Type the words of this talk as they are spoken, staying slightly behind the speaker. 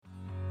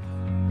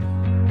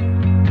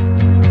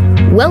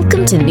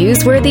Welcome to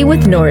Newsworthy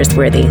with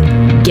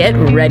Norsworthy. Get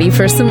ready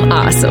for some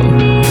awesome.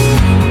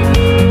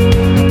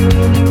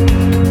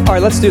 All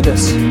right, let's do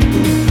this.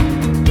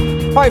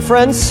 All right,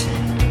 friends.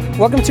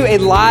 Welcome to a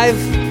live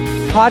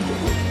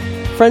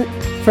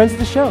friends of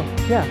the show.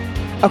 Yeah.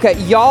 Okay,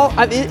 y'all,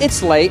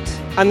 it's late.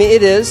 I mean,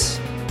 it is.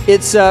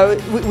 It's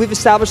we've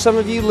established some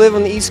of you live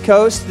on the East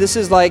Coast. This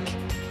is like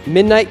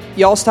midnight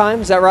y'all's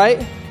time. Is that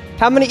right?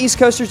 How many East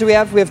Coasters do we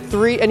have? We have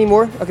 3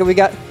 anymore. Okay, we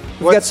got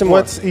some more.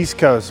 What's East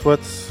Coast?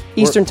 What's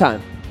Eastern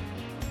time?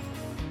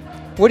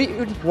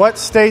 What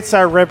states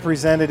are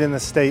represented in the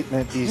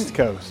statement East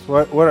Coast?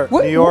 What are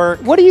New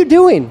York? What are you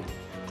doing?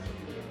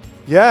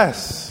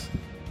 Yes.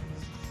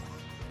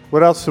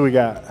 What else do we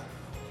got?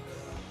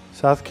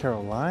 South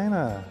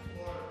Carolina.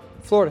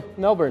 Florida,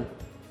 Melbourne.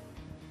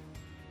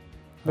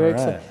 Very All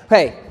right. excited.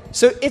 Hey,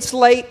 so it's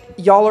late.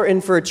 Y'all are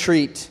in for a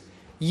treat.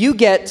 You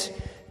get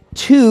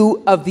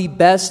 2 of the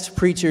best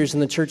preachers in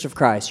the Church of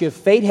Christ. You have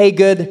Fate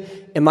Haygood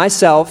and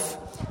myself.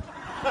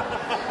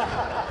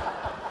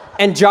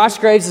 And Josh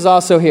Graves is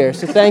also here,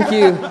 so thank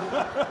you.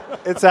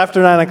 It's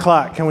after 9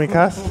 o'clock. Can we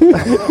cuss?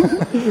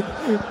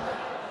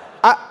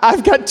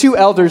 I've got 2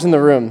 elders in the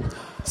room.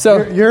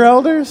 So You're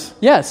elders?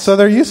 Yes. So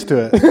they're used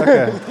to it.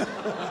 Okay.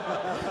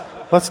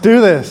 Let's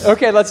do this.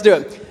 Okay, let's do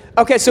it.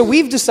 Okay, so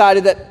we've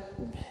decided that...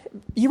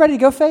 You ready to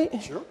go, Fate?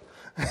 Sure.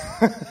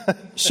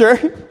 Sure?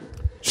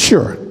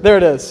 Sure. There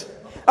it is.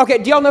 Okay,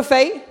 do y'all know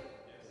Fate?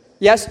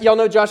 Yes? Y'all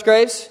know Josh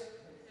Graves?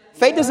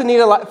 Fate doesn't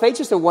need a lot. Fate's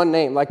just a one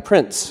name, like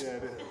Prince. Yeah,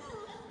 it is.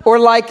 Or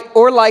like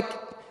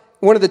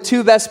one of the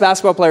 2 best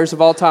basketball players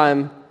of all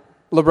time,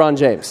 LeBron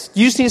James.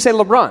 You just need to say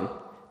LeBron.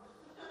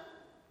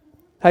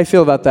 How you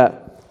feel about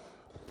that?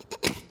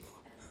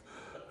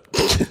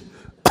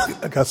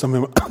 I got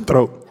something in my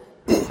throat.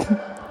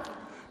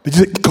 Did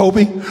you say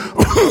Kobe?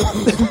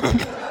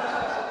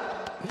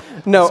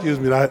 No. Excuse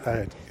me.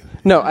 I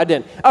No, I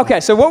didn't. Okay,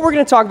 so what we're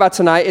going to talk about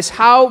tonight is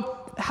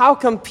how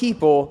come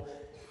people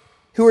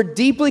who are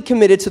deeply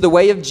committed to the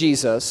way of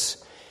Jesus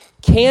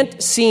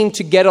can't seem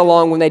to get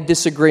along when they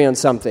disagree on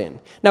something.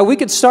 Now, we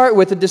could start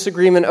with a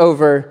disagreement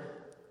over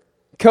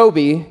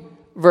Kobe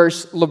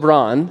versus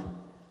LeBron,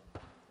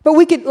 but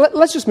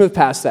let's just move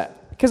past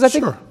that. Because I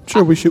think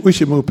Sure. We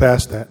should move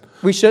past that.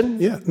 We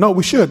should? Yeah. No,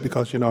 we should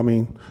because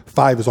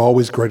 5 is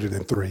always greater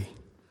than 3.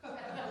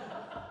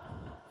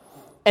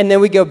 And then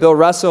we go Bill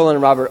Russell and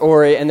Robert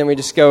Ory, and then we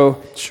just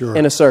go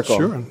in a circle.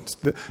 Sure.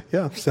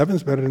 Yeah,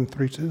 7's better than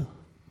 3 too.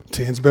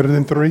 10's better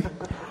than 3.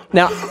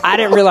 Now, I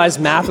didn't realize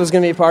math was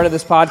going to be a part of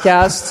this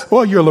podcast.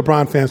 Well, you're a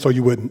LeBron fan, so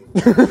you wouldn't.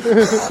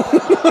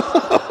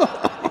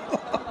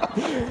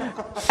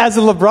 As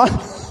a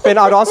LeBron fan,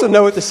 I'd also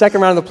know what the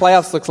second round of the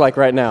playoffs looks like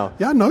right now.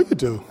 Yeah, I know you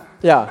do.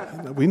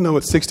 Yeah. We know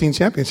what 16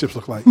 championships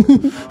look like.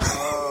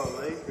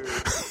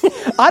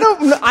 I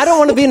don't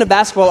want to be in a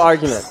basketball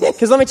argument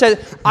because let me tell you,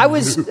 I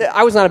was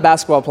not a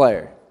basketball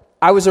player.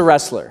 I was a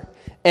wrestler,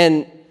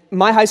 and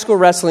my high school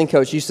wrestling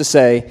coach used to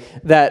say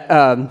that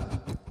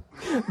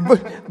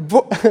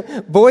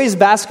boys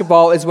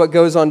basketball is what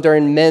goes on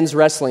during men's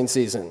wrestling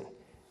season,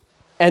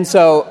 and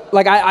so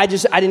I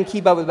didn't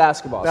keep up with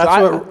basketball.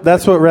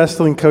 That's what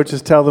wrestling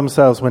coaches tell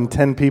themselves when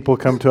 10 people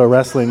come to a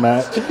wrestling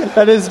match.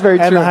 That is very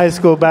true. And the high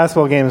school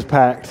basketball game is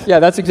packed. Yeah,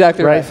 that's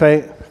exactly right.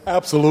 Right, Fate?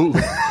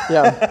 Absolutely.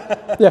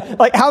 Yeah.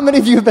 Like, how many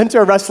of you have been to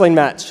a wrestling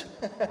match?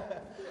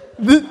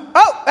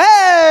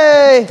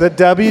 Hey! The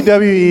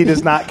WWE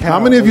does not count. How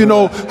many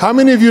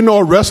of you know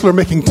a wrestler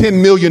making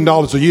 $10 million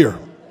a year?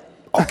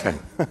 Okay.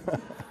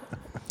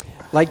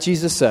 Like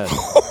Jesus said,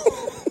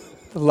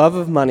 the love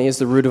of money is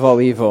the root of all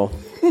evil.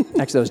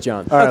 Actually, that was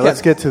John. All right,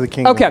 let's get to the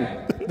kingdom.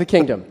 Okay, the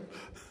kingdom.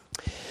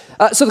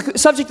 So the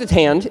subject at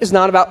hand is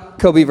not about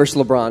Kobe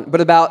versus LeBron,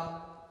 but about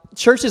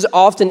churches'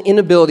 often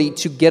inability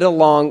to get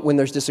along when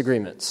there's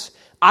disagreements.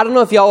 I don't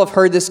know if y'all have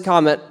heard this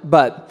comment,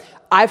 but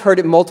I've heard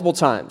it multiple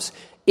times.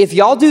 If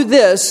y'all do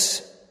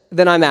this,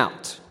 then I'm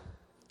out.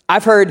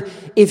 I've heard,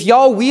 if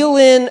y'all wheel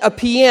in a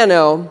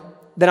piano,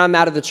 then I'm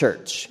out of the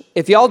church.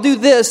 If y'all do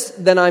this,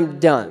 then I'm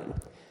done.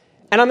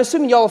 And I'm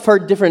assuming y'all have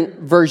heard different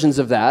versions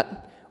of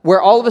that,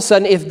 where all of a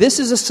sudden, if this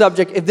is a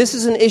subject, if this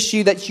is an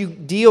issue that you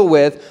deal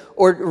with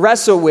or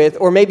wrestle with,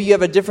 or maybe you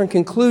have a different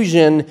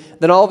conclusion,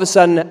 then all of a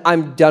sudden,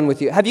 I'm done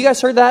with you. Have you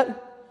guys heard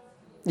that?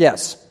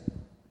 Yes.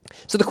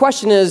 So the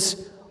question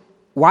is,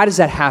 why does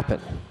that happen?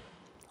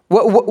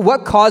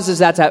 What causes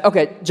that to happen?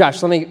 Okay,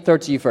 Josh, let me throw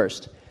it to you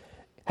first.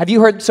 Have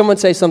you heard someone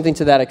say something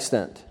to that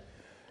extent?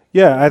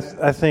 Yeah,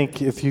 I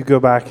think if you go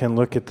back and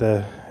look at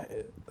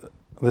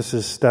this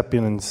is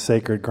stepping in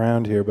sacred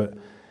ground here, but I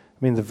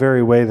mean, the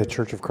very way the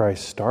Church of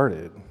Christ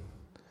started,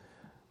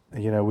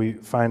 we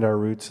find our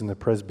roots in the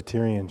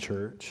Presbyterian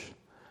Church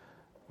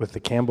with the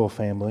Campbell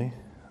family.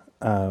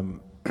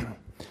 And,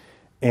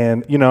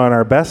 in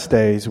our best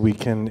days, we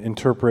can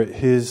interpret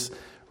his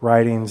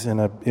writings in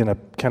a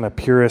kind of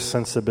purist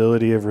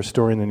sensibility of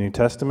restoring the New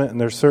Testament. And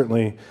there's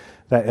certainly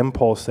that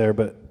impulse there.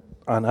 But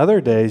on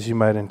other days, you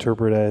might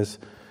interpret as,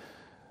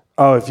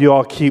 oh, if you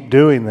all keep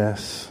doing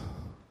this,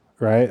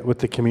 right, with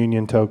the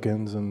communion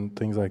tokens and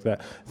things like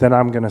that. Then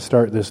I'm going to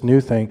start this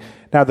new thing.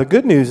 Now, the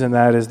good news in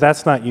that is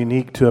that's not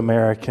unique to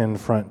American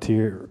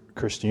frontier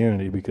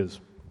Christianity, because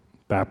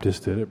Baptists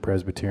did it,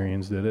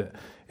 Presbyterians did it.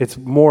 It's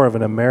more of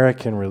an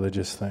American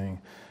religious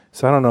thing.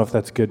 So I don't know if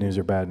that's good news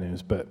or bad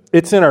news, but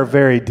it's in our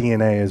very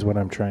DNA is what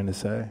I'm trying to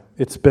say.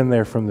 It's been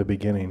there from the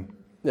beginning.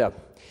 Yeah.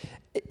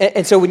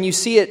 And so when you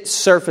see it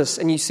surface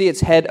and you see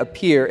its head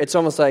appear, it's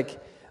almost like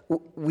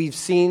we've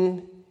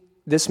seen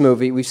this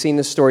movie, we've seen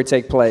this story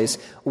take place.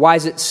 Why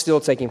is it still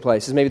taking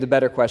place is maybe the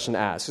better question to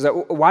ask. Is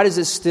that, why does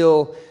it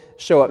still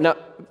show up? Now,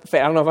 I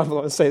don't know if I'm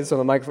allowed to say this on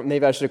the microphone.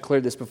 Maybe I should have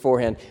cleared this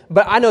beforehand.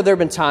 But I know there have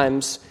been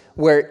times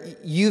where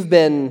you've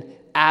been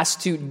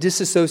asked to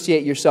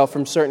disassociate yourself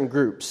from certain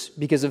groups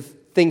because of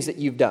things that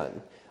you've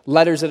done.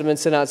 Letters that have been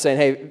sent out saying,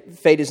 hey,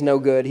 Fate is no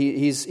good,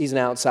 he's an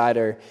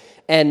outsider.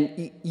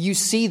 And you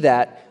see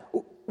that.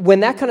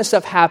 When that kind of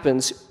stuff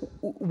happens,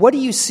 what do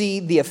you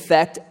see the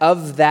effect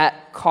of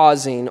that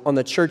causing on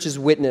the church's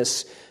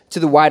witness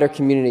to the wider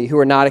community who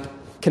are not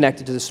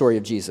connected to the story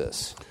of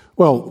Jesus?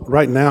 Well,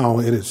 right now,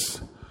 it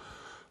is,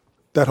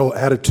 that whole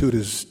attitude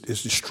is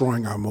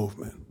destroying our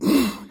movement.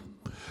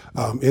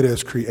 It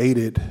has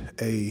created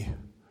a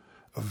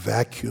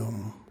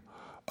vacuum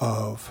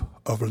of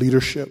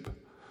leadership.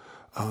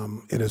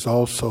 It has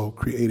also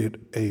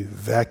created a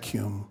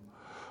vacuum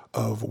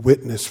of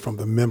witness from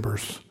the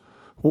members.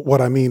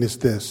 What I mean is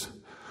this: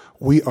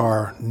 we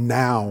are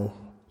now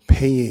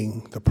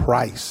paying the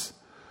price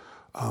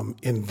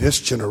in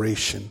this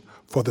generation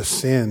for the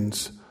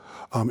sins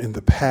in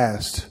the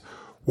past,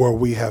 where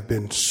we have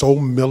been so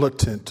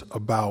militant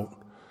about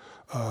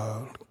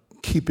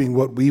keeping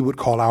what we would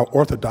call our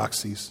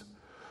orthodoxies,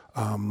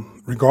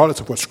 regardless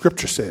of what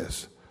Scripture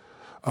says,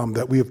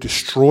 that we have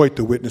destroyed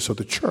the witness of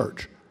the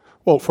church.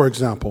 Well, for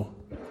example,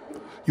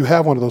 you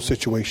have one of those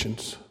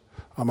situations.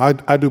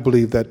 I do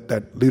believe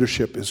that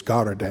leadership is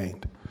God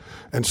ordained.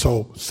 And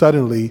so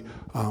suddenly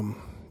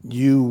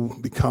you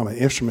become an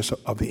instrument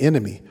of the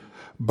enemy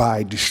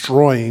by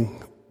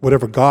destroying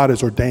whatever God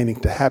is ordaining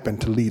to happen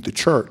to lead the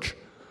church.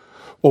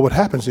 Well, what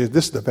happens is,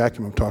 this is the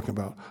vacuum I'm talking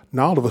about.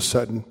 Now all of a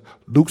sudden,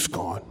 Luke's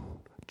gone,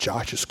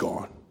 Josh is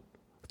gone,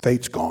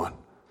 Fate's gone.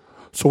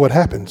 So what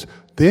happens?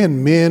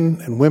 Then men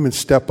and women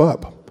step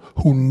up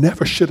who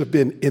never should have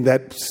been in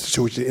that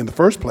situation in the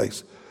first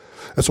place.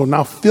 And so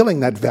now filling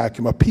that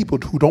vacuum of people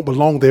who don't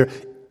belong there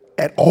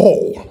at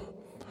all.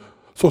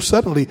 So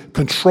suddenly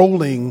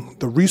controlling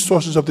the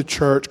resources of the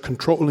church,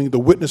 controlling the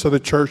witness of the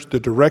church,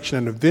 the direction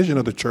and the vision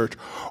of the church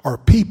are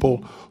people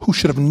who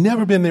should have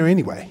never been there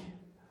anyway.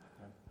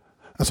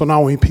 And so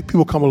now when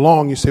people come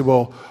along, you say,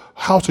 well,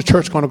 how's the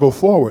church going to go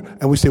forward?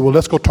 And we say, well,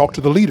 let's go talk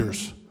to the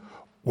leaders.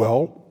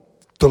 Well,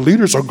 the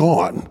leaders are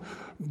gone.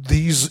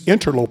 These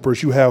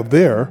interlopers you have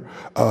there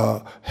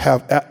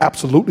have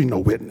absolutely no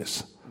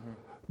witness.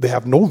 They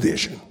have no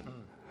vision.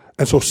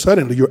 And so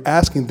suddenly you're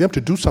asking them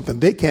to do something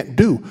they can't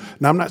do.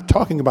 Now, I'm not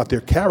talking about their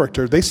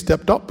character. They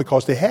stepped up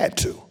because they had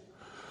to.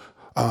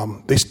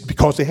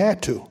 Because they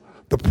had to.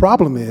 The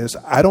problem is,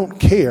 I don't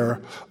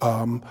care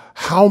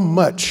how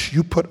much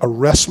you put a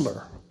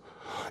wrestler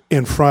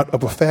in front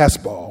of a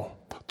fastball,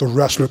 the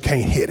wrestler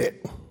can't hit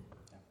it.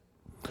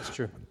 That's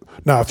true.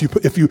 Now,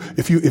 if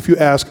you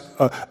ask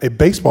a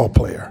baseball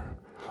player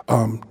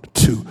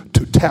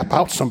to tap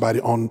out somebody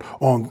on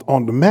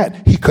the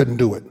mat, he couldn't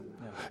do it.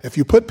 Yeah. If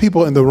you put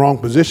people in the wrong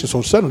position,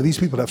 so suddenly these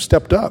people have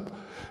stepped up.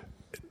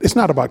 It's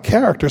not about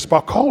character; it's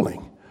about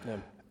calling,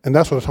 and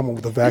that's what I'm talking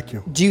about with the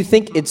vacuum. Do you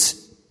think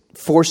it's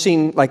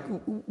forcing, like,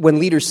 when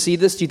leaders see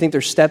this? Do you think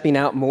they're stepping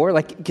out more?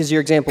 Like, because your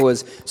example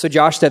is, so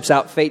Josh steps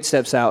out, Fate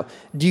steps out.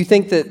 Do you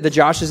think that the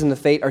Joshes and the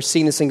Fate are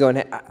seeing this and going,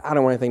 hey, I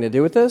don't want anything to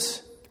do with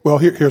this?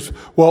 Well,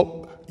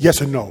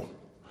 yes and no.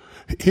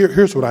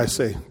 Here's what I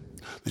say.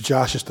 The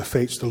Joshes, the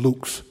Fates, the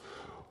Lukes,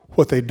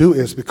 what they do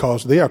is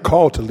because they are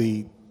called to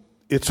lead.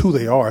 It's who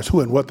they are. It's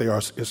who and what they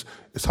are.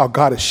 It's how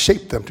God has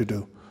shaped them to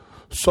do.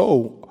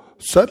 So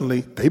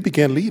suddenly they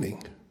began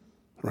leading,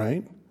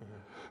 right?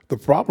 The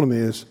problem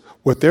is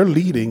what they're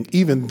leading,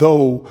 even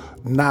though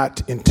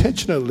not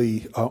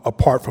intentionally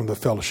apart from the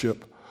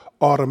fellowship,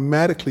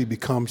 automatically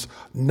becomes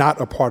not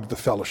a part of the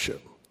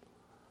fellowship.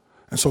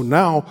 And so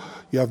now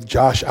you have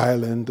Josh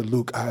Island, the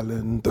Luke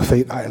Island, the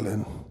Fate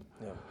Island.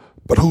 Yeah.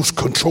 But who's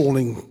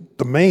controlling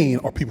the main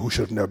are people who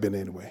should have never been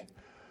anyway.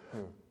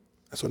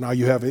 And so now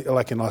you have,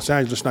 like in Los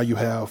Angeles, now you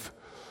have,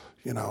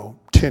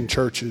 10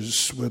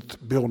 churches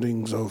with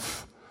buildings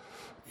of,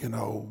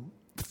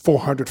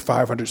 400,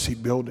 500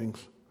 seat buildings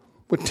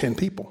with 10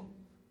 people.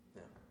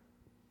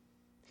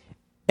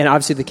 And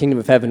obviously the kingdom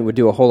of heaven would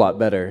do a whole lot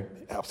better.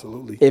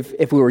 Absolutely.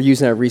 If we were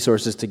using our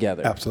resources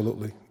together.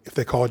 Absolutely. If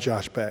they call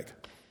Josh back.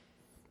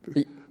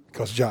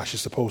 Because Josh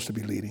is supposed to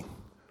be leading.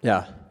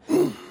 Yeah.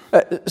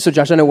 So,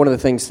 Josh, I know one of the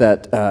things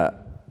that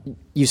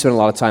you spend a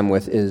lot of time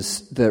with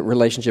is the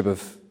relationship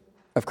of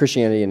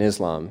Christianity and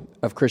Islam,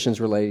 of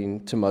Christians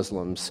relating to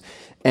Muslims.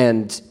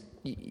 And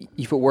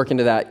you put work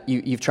into that.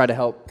 You've tried to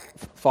help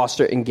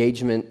foster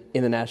engagement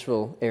in the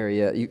Nashville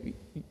area.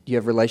 You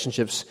have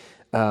relationships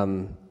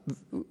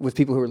with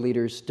people who are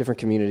leaders, different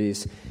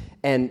communities,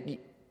 and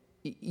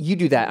you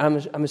do that.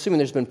 I'm assuming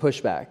there's been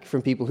pushback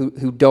from people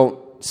who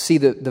don't see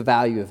the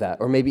value of that,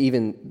 or maybe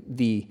even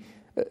the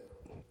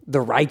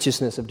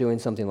righteousness of doing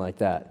something like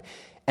that.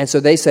 And so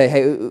they say,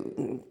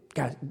 hey,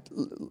 God,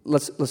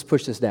 let's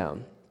push this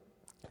down.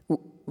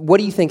 What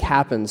do you think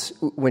happens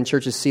when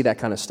churches see that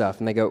kind of stuff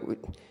and they go,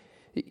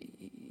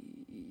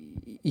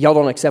 y'all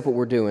don't accept what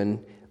we're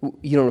doing,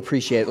 you don't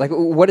appreciate it? Like,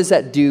 what does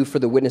that do for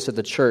the witness of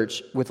the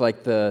church with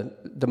like the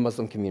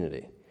Muslim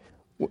community?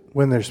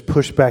 When there's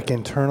pushback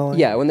internally?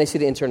 Yeah, when they see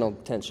the internal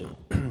tension.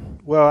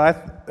 Well,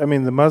 I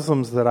mean, the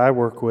Muslims that I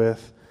work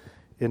with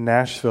in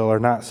Nashville are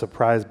not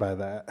surprised by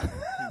that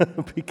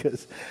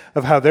because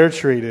of how they're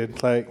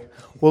treated. Like,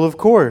 well, of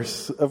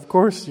course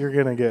you're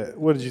going to get,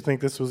 what, did you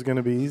think this was going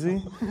to be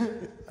easy?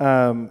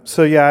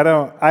 So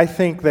yeah, I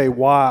think they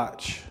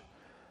watch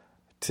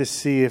to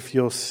see if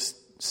you'll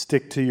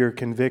stick to your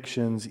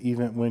convictions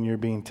even when you're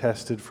being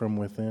tested from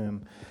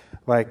within.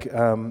 Like,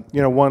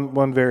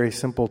 one very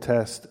simple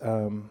test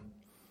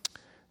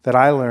that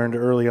I learned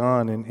early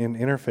on in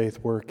interfaith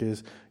work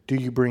is, do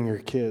you bring your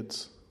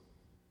kids?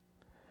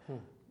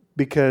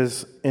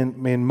 Because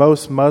in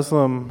most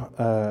Muslim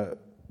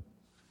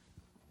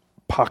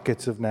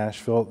pockets of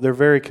Nashville, they're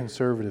very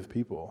conservative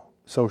people,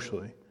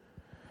 socially.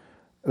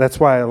 That's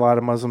why a lot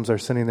of Muslims are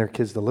sending their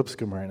kids to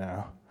Lipscomb right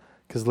now,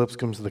 because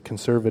Lipscomb's the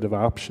conservative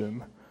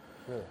option.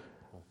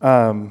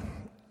 God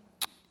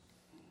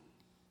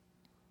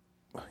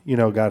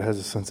has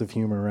a sense of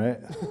humor, right?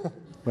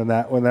 when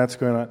that's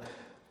going on.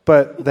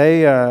 But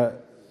I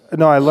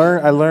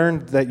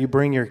learned that you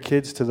bring your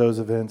kids to those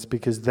events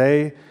because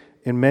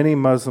in many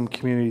Muslim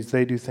communities,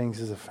 they do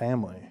things as a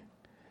family.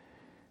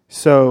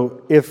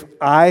 So if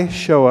I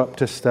show up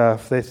to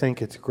stuff, they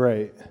think it's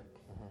great.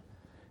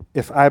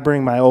 If I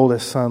bring my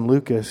oldest son,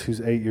 Lucas,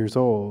 who's 8 years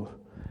old,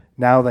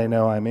 now they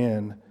know I'm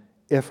in.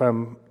 If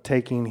I'm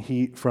taking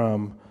heat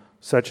from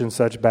such and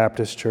such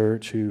Baptist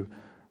church who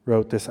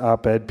wrote this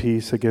op-ed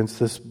piece against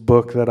this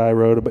book that I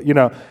wrote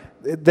about,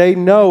 they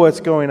know what's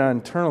going on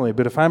internally.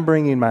 But if I'm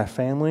bringing my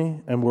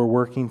family and we're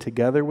working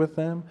together with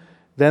them,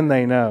 then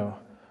they know,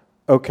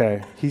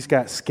 okay, he's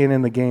got skin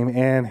in the game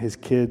and his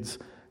kids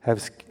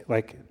have,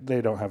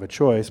 they don't have a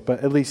choice,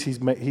 but at least he's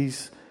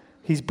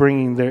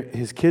bringing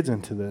his kids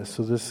into this.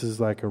 So this is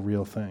like a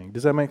real thing.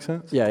 Does that make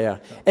sense? Yeah.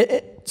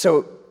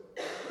 So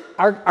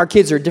our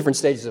kids are at different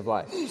stages of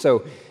life.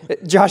 So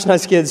Josh and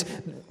I's kids,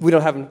 we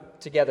don't have them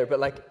together, but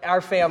like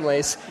our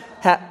families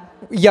have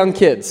young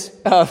kids.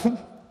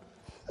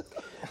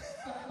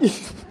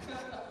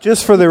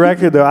 Just for the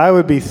record, though, I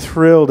would be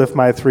thrilled if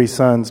my 3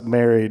 sons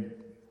married.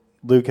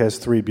 Luke has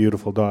 3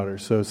 beautiful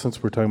daughters. So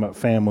since we're talking about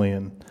family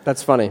and...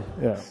 That's funny.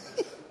 Yeah.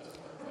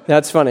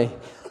 That's funny.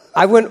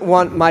 I wouldn't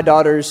want my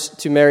daughters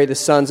to marry the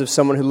sons of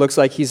someone who looks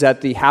like he's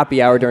at the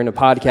happy hour during a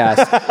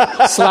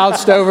podcast.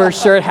 Slouched over,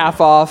 shirt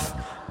half off.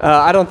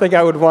 I don't think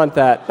I would want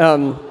that.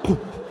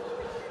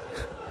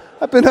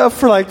 I've been up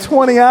for like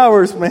 20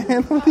 hours,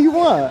 man. What do you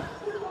want?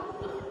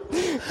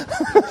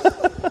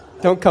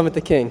 Don't come at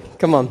the king.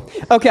 Come on.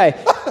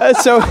 Okay.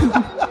 So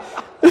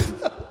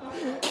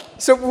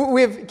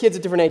we have kids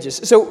at different ages.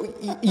 So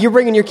you're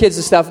bringing your kids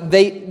to stuff.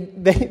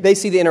 They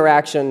see the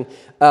interaction.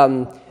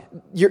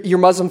 Your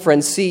Muslim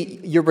friends see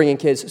you're bringing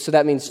kids. So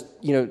that means,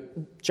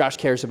 Josh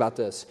cares about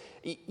this.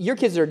 Your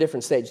kids are at a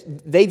different stage.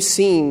 They've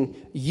seen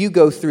you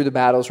go through the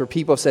battles where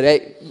people have said,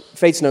 hey,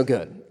 faith's no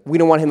good. We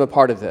don't want him a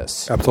part of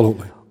this.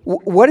 Absolutely.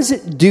 What does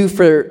it do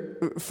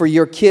for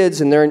your kids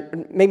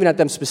and maybe not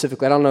them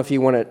specifically, I don't know if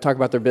you want to talk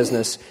about their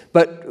business,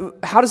 but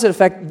how does it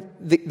affect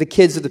the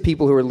kids of the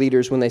people who are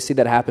leaders when they see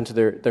that happen to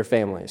their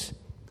families?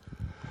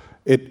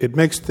 It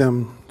makes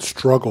them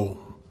struggle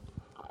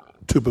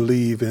to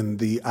believe in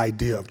the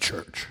idea of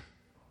church.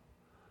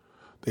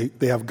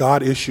 They have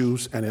God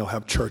issues and they'll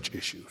have church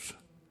issues.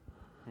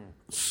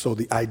 So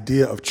the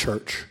idea of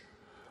church,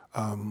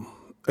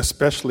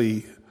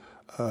 especially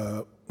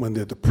when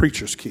they're the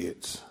preacher's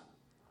kids,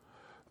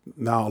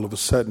 now all of a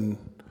sudden,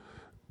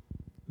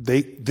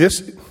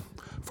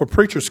 for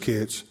preachers'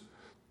 kids,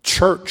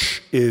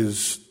 church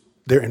is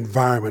their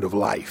environment of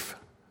life.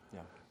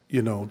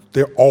 Yeah.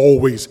 They're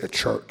always at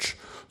church.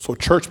 So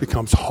church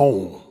becomes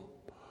home.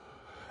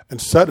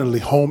 And suddenly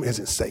home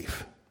isn't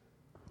safe.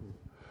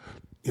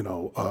 And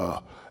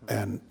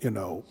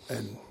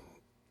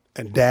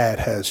dad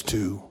has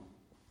to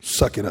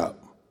suck it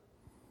up.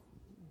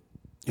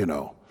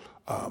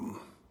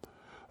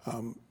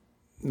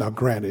 Now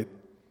granted,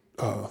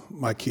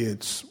 my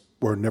kids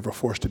were never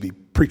forced to be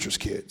preachers'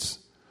 kids.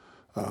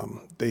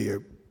 They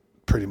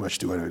pretty much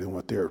do whatever they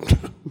want. They're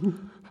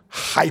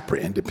hyper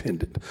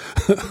independent.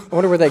 I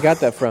wonder where they got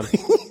that from.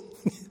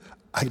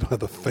 I don't have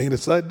the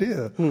faintest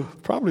idea.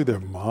 Probably their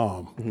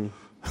mom. Mm-hmm.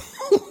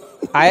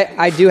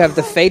 I do have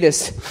the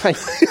faintest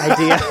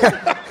idea.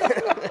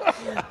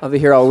 I'll be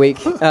here all week.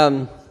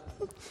 But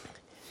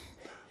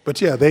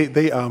yeah,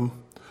 they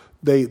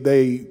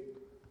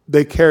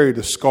carry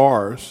the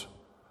scars.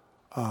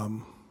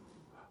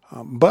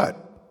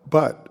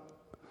 But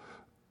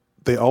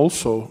they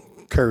also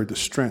carry the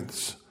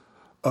strengths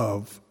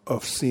of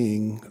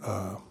seeing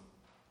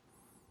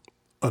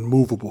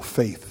unmovable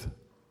faith,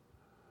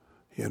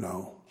 you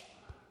know.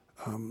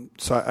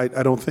 So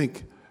I don't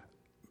think,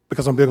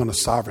 because I'm big on the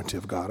sovereignty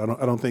of God,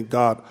 I don't think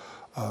God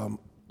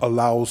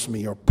allows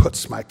me or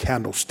puts my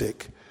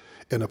candlestick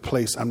in a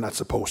place I'm not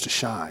supposed to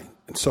shine.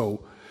 And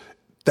so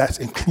that's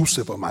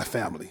inclusive of my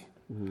family.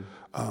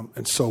 Mm-hmm.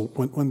 And so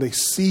when they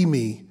see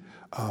me,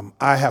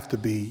 I have to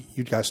be,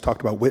 you guys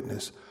talked about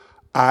witness,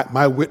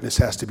 my witness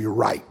has to be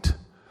right.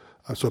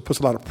 So it puts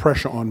a lot of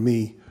pressure on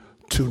me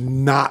to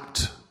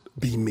not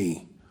be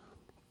me,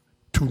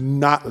 to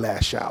not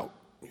lash out,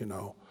 you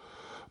know.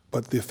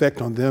 But the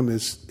effect on them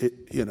is,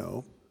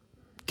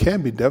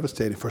 can be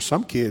devastating. For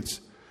some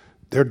kids,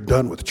 they're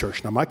done with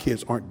church. Now, my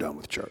kids aren't done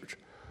with church.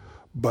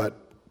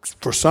 But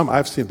for some,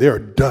 I've seen they are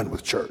done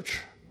with church.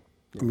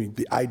 I mean,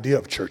 the idea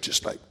of church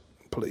is like,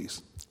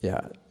 please.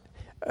 Yeah.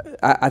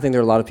 I think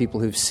there are a lot of people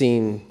who've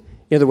seen,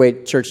 the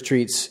way church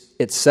treats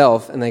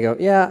itself, and they go,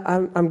 yeah,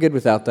 I'm good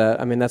without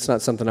that. I mean, that's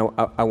not something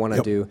I want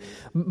to do.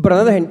 But on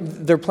the other hand,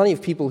 there are plenty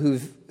of people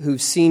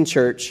who've seen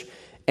church,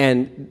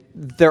 and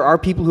there are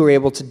people who are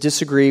able to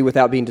disagree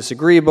without being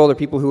disagreeable. There are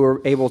people who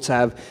are able to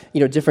have,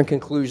 different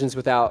conclusions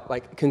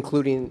without,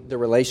 concluding the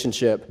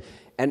relationship.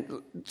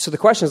 And so the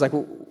question is,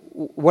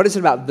 what is it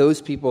about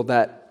those people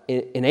that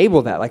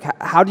enable that?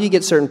 How do you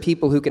get certain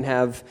people who can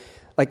have,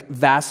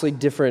 vastly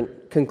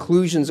different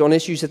conclusions on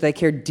issues that they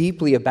care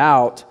deeply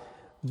about,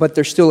 but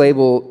they're still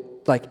able,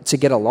 to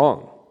get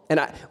along? And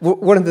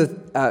one of the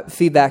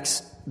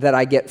feedbacks that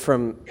I get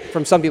from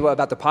some people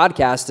about the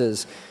podcast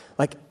is,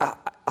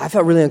 I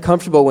felt really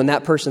uncomfortable when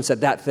that person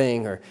said that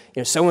thing, or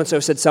so-and-so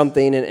said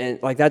something, and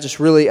that just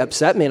really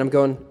upset me. And I'm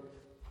going,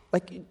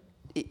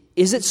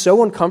 is it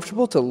so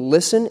uncomfortable to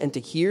listen and to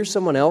hear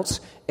someone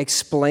else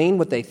explain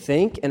what they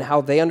think and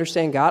how they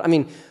understand God? I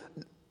mean,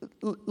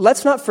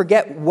 let's not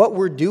forget what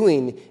we're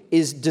doing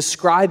is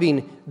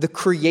describing the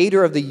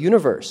creator of the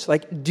universe.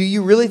 Do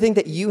you really think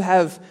that you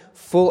have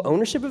full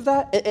ownership of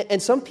that?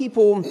 And some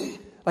people,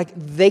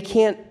 they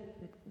can't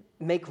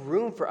make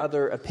room for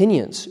other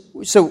opinions.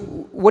 So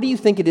what do you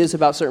think it is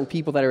about certain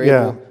people that are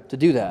able to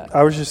do that?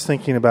 I was just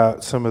thinking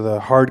about some of the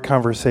hard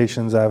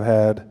conversations I've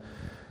had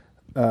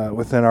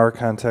within our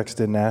context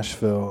in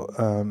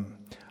Nashville.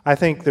 I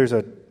think there's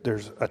a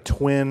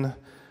twin.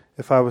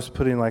 If I was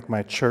putting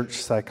my church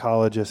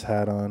psychologist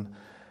hat on,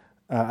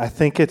 I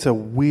think it's a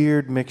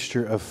weird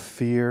mixture of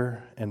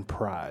fear and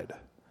pride.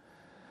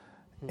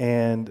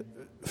 And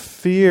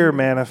fear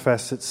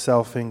manifests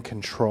itself in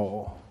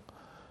control.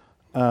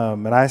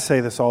 And I say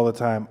this all the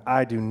time.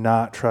 I do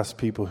not trust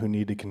people who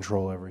need to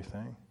control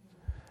everything.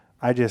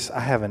 I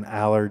have an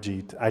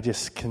allergy. I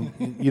just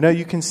can,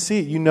 you can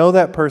see,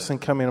 that person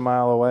coming a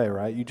mile away,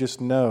 right? You just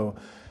know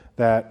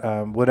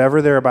that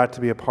whatever they're about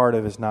to be a part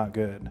of is not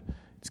good.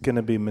 It's going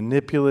to be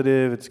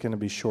manipulative. It's going to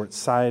be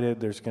short-sighted.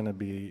 There's going to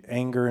be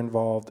anger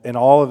involved. And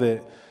all of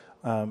it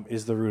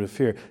is the root of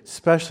fear,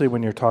 especially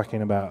when you're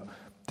talking about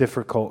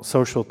difficult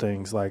social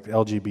things like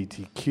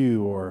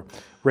LGBTQ or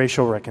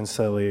racial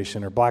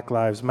reconciliation or Black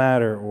Lives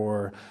Matter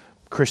or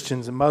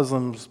Christians and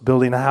Muslims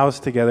building a house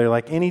together.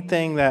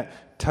 Anything that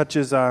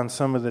touches on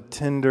some of the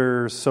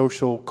tender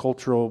social,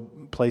 cultural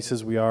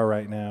places we are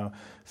right now,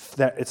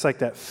 that it's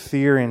that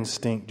fear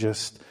instinct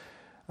just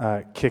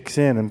kicks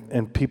in,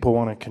 and people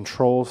want to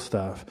control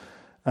stuff.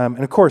 And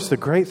of course, the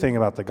great thing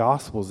about the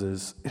Gospels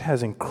is it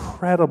has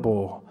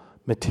incredible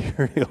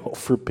material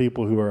for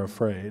people who are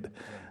afraid.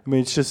 I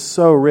mean, it's just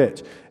so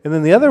rich. And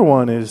then the other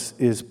one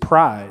is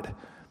pride.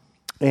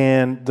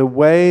 And the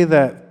way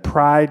that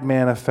pride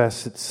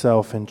manifests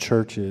itself in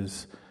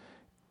churches,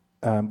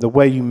 the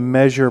way you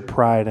measure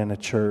pride in a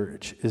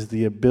church is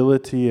the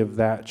ability of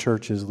that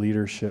church's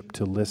leadership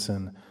to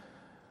listen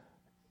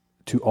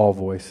to all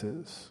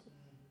voices.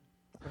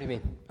 What do you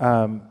mean?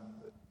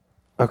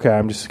 Okay,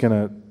 I'm just going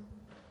to...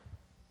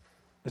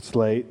 It's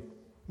late.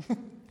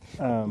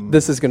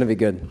 This is going to be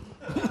good.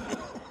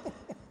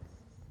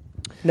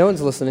 No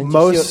one's listening.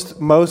 Most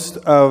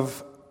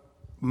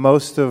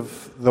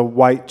of the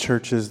white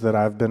churches that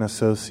I've been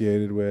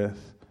associated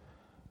with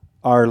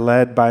are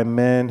led by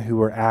men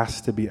who are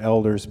asked to be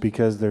elders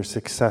because they're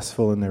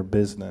successful in their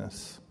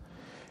business.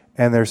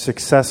 And they're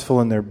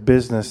successful in their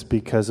business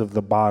because of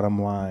the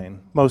bottom line,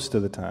 most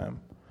of the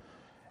time.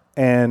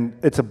 And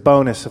it's a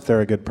bonus if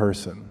they're a good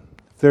person.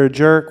 If they're a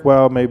jerk,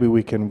 well, maybe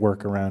we can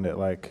work around it.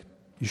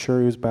 You sure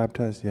he was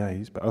baptized? Yeah,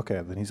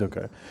 okay, then he's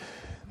okay.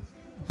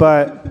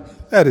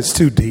 But that is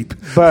too deep.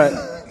 But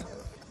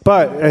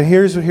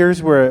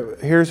here's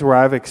where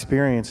I've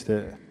experienced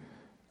it.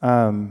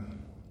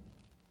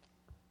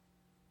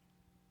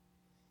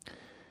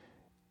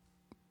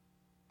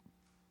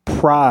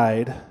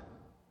 Pride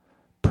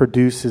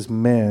produces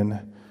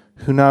men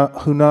who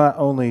not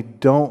only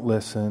don't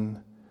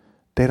listen,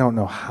 they don't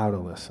know how to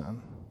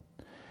listen.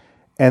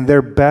 And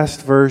their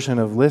best version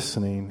of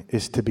listening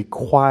is to be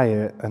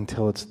quiet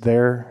until it's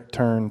their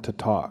turn to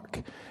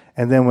talk.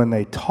 And then when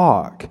they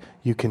talk,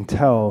 you can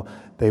tell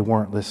they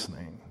weren't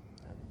listening.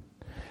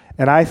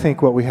 And I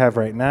think what we have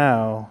right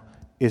now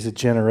is a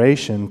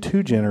generation,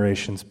 2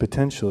 generations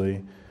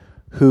potentially,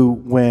 who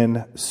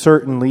when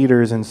certain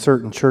leaders in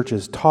certain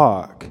churches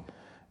talk,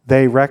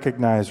 they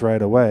recognize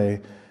right away,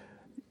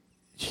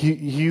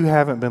 you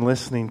haven't been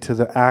listening to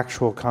the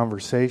actual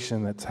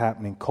conversation that's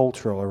happening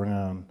cultural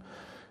around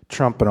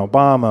Trump and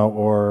Obama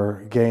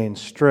or gay and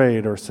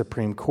straight or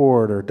Supreme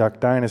Court or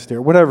Duck Dynasty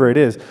or whatever it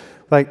is.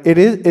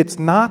 It's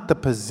not the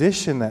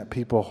position that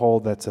people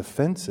hold that's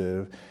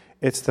offensive.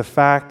 It's the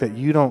fact that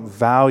you don't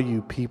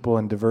value people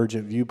and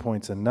divergent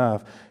viewpoints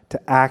enough to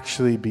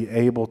actually be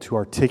able to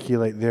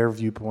articulate their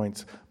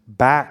viewpoints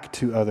back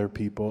to other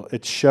people.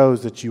 It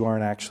shows that you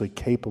aren't actually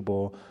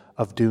capable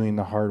of doing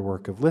the hard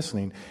work of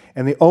listening.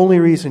 And the only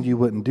reason you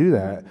wouldn't do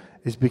that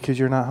is because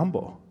you're not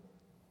humble.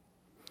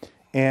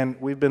 And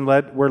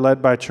we're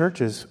led by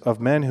churches of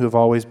men who have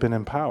always been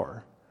in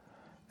power.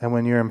 And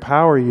when you're in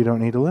power, you don't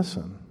need to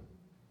listen.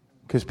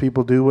 Because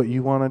people do what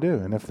you want to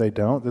do. And if they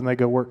don't, then they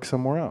go work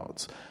somewhere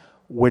else.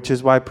 Which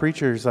is why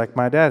preachers like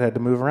my dad had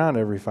to move around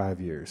every 5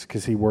 years,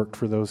 because he worked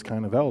for those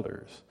kind of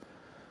elders.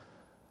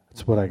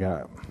 That's what I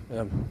got.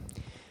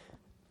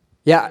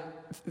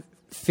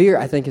 Fear,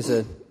 I think,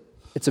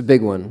 it's a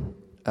big one.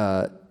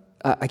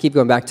 I keep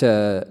going back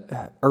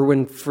to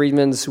Erwin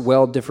Friedman's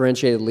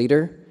well-differentiated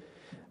leader.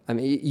 I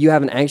mean, you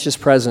have an anxious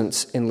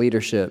presence in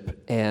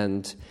leadership,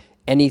 and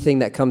anything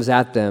that comes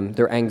at them,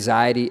 their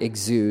anxiety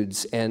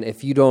exudes. And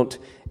if you don't,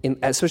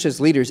 especially as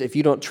leaders, if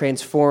you don't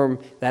transform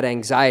that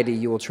anxiety,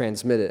 you will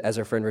transmit it, as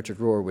our friend Richard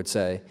Rohr would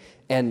say.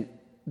 And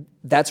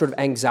that sort of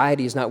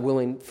anxiety is not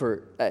willing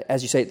for,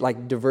 as you say,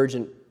 like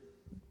divergent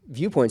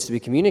viewpoints to be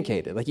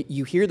communicated. Like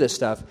you hear this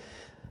stuff,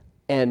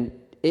 and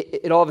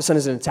it all of a sudden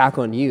is an attack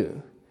on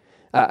you.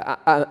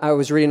 I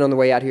was reading on the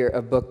way out here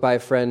a book by a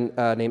friend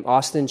named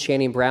Austin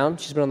Channing Brown.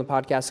 She's been on the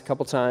podcast a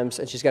couple times,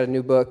 and she's got a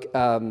new book.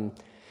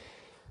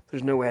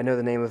 There's no way I know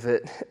the name of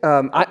it.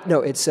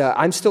 It's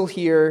I'm Still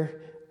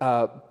Here,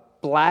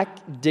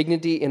 Black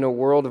Dignity in a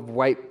World of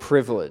White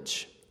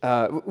Privilege,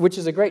 which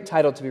is a great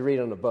title to be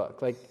reading on a book.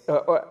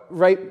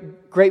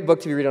 Great book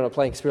to be reading on a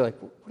plane, because we're like,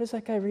 what is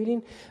that guy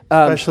reading?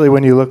 Especially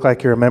when you look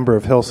like you're a member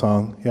of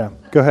Hillsong. Yeah,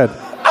 go ahead.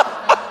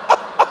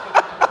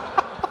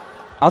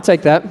 I'll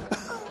take that.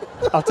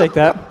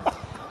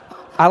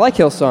 I like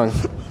Hillsong.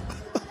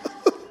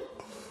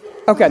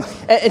 Okay,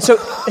 and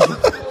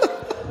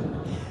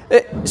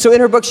so in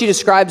her book she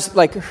describes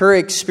like her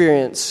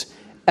experience.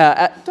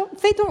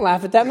 Don't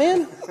laugh at that,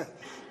 man.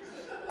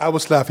 I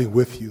was laughing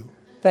with you.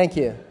 Thank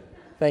you.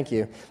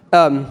 Okay,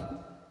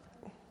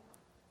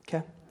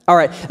 all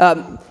right.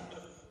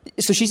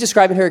 So she's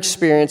describing her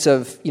experience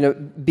of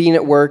being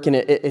at work, and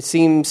it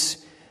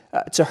seems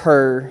to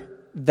her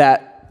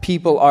that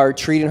people are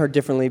treating her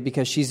differently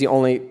because she's the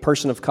only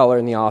person of color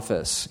in the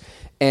office.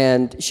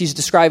 And she's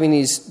describing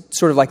these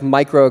sort of like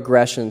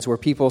microaggressions where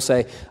people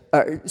say,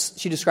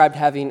 she described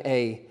having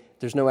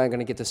there's no way I'm going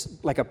to get this,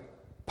 like a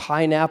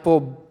pineapple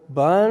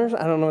bun.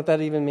 I don't know what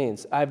that even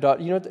means.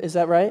 Is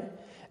that right?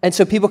 And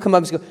so people come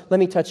up and go, let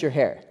me touch your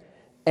hair.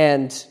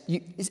 And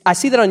I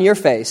see that on your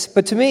face.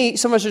 But to me,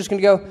 some of us are just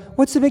going to go,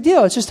 what's the big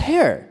deal? It's just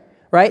hair.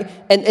 Right?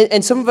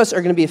 And some of us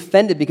are going to be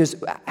offended because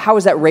how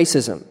is that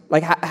racism?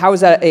 Like, how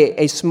is that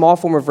a small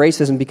form of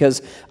racism?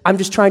 Because I'm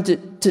just trying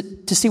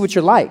to see what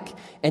you're like.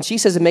 And she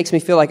says it makes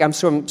me feel like I'm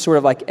some sort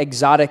of like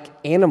exotic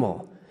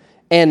animal.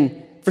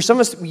 And for some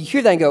of us, we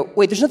hear that and go,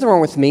 wait, there's nothing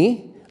wrong with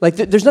me. Like,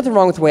 there's nothing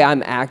wrong with the way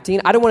I'm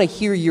acting. I don't want to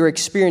hear your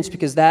experience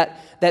because that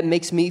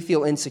makes me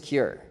feel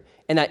insecure.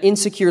 And that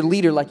insecure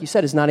leader, like you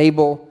said, is never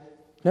able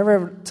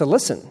to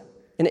listen.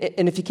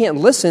 And if you can't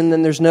listen,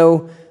 then there's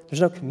no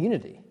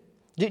community.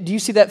 Do you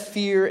see that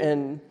fear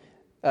and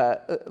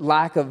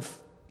lack of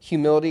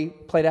humility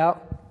played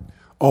out?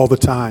 All the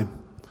time.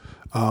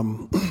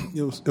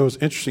 It was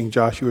interesting,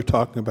 Josh, you were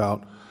talking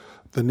about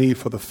the need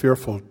for the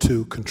fearful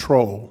to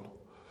control.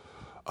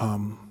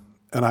 And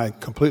I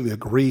completely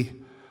agree,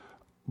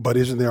 but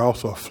isn't there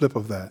also a flip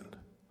of that?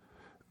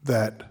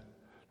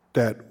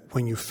 That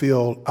when you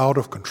feel out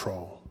of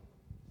control,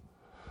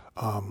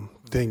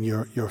 then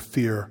your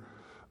fear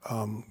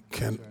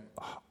can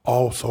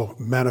also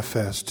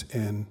manifest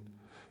in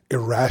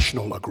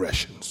irrational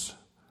aggressions.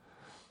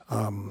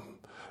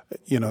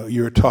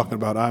 You're talking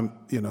about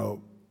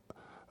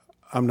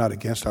I'm not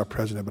against our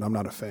president, but I'm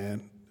not a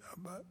fan.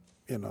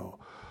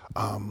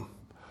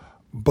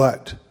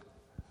 But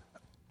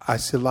I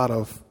see a lot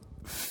of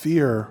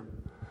fear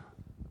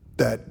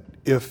that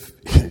if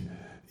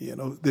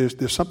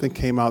there's something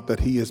came out that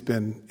he has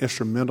been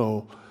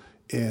instrumental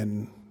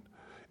in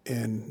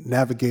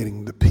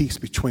navigating the peace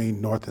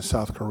between North and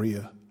South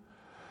Korea,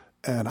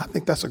 and I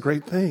think that's a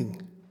great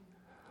thing.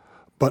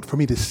 But for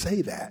me to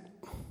say that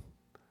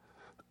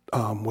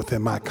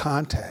within my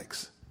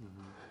context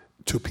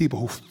to people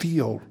who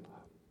feel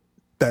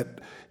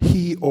that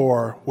he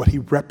or what he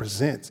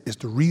represents is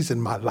the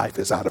reason my life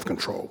is out of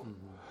control.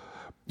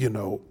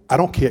 I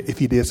don't care if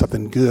he did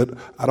something good.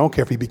 I don't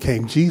care if he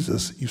became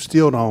Jesus. You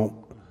still don't,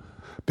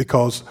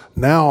 because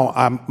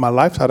now my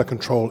life's out of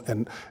control,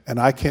 and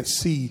I can't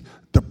see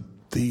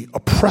the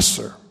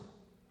oppressor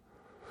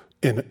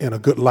in a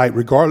good light,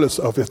 regardless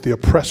of if the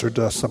oppressor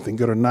does something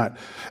good or not.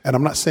 And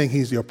I'm not saying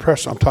he's the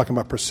oppressor. I'm talking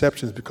about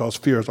perceptions, because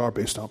fears are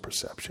based on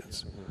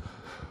perceptions.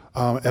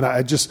 And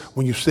I just,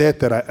 when you said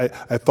that,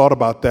 I thought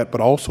about that.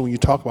 But also when you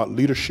talk about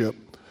leadership,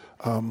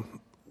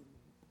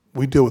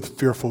 we deal with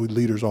fearful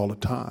leaders all the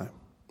time.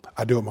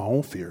 I deal with my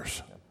own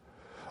fears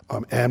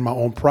and my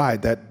own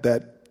pride.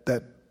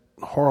 That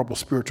horrible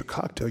spiritual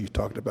cocktail you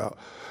talked about,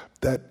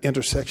 that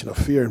intersection of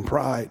fear and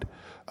pride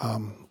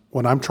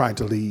when I'm trying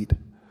to lead.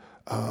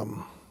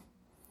 And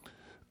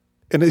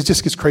it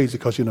just gets crazy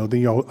because,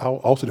 then I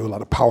also do a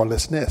lot of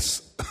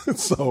powerlessness.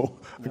 So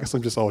I guess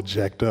I'm just all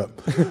jacked up.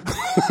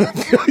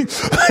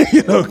 Because,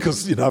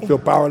 I feel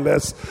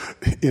powerless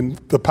in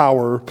the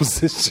power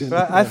position.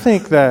 But I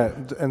think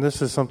that, and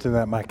this is something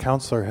that my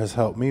counselor has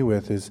helped me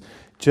with, is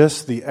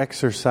just the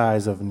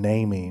exercise of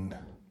naming.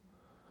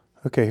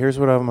 Okay, here's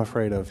what I'm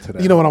afraid of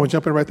today. You know what, I would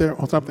jump in right there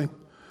on something?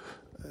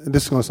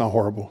 This is going to sound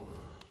horrible.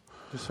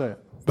 Just say it.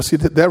 But see,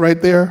 that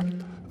right there,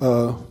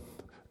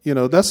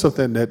 that's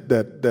something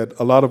that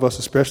a lot of us,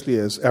 especially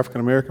as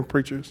African-American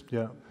preachers,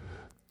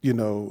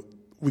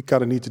 we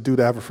kind of need to do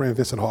that. I have a friend,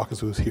 Vincent Hawkins,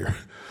 who's here,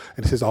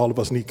 and he says all of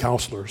us need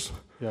counselors.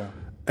 Yeah.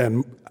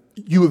 And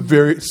you would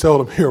very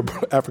seldom hear an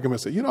African man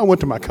say, I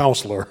went to my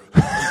counselor.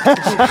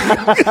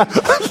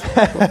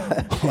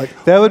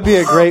 That would be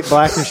a great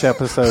Blackish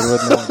episode,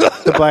 wouldn't it?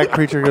 The black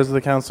preacher goes to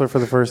the counselor for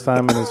the first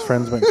time and his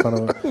friends make fun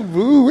of him.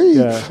 Woo-wee.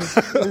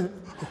 Yeah.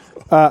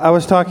 I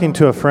was talking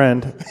to a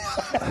friend.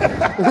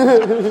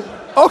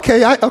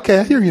 Okay,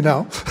 I hear you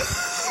now.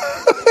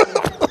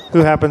 Who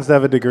happens to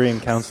have a degree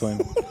in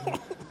counseling.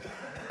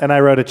 And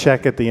I wrote a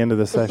check at the end of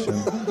the session.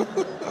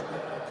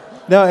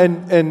 No,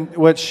 and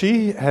what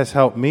she has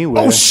helped me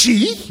with... Oh,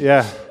 she?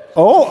 Yeah.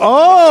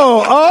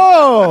 Oh!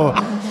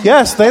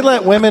 Yes, they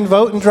let women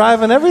vote and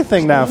drive and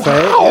everything now, Faye.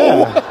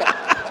 Wow. Yeah.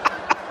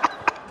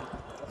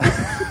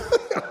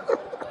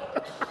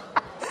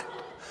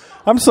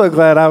 I'm so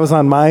glad I was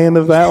on my end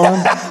of that one.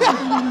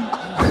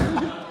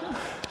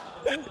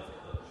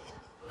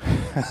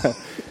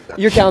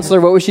 Your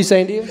counselor, what was she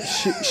saying to you?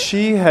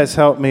 She has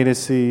helped me to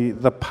see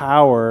the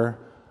power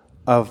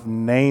of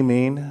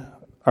naming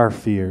our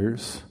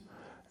fears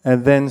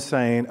and then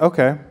saying,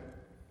 okay,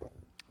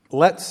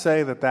 let's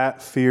say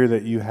that fear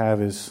that you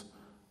have is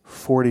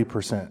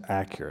 40%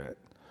 accurate.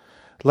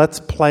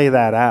 Let's play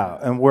that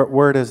out. And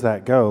where does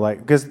that go?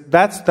 Because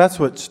that's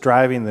what's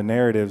driving the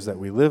narratives that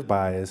we live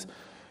by is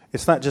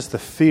it's not just the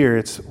fear,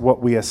 it's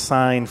what we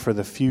assign for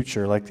the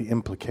future, like the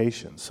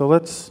implications. So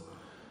let's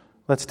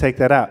take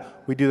that out.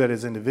 We do that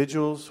as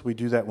individuals. We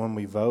do that when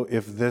we vote.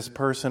 If this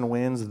person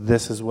wins,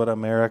 this is what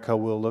America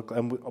will look like.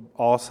 And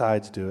all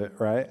sides do it,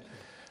 right?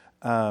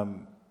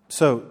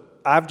 So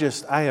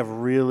I have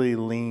really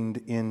leaned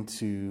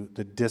into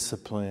the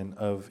discipline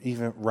of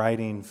even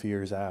writing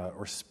fears out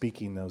or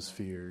speaking those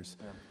fears.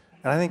 Yeah.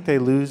 And I think they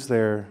lose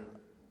their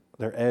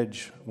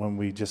edge when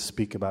we just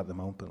speak about them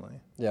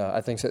openly. Yeah,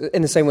 I think so.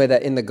 In the same way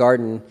that in the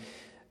garden,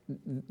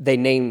 they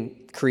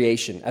name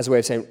creation as a way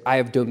of saying, I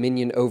have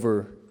dominion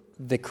over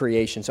the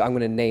creation. So I'm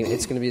going to name it.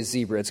 It's going to be a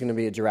zebra. It's going to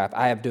be a giraffe.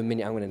 I have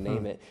dominion. I'm going to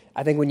name it.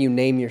 I think when you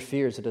name your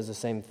fears, it does the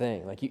same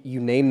thing. Like you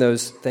name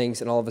those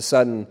things and all of a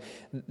sudden,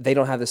 they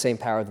don't have the same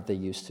power that they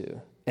used to.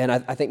 And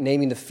I think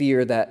naming the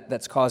fear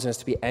that's causing us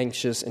to be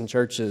anxious in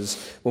churches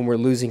when we're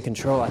losing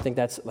control, I think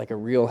that's like a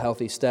real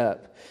healthy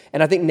step.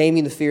 And I think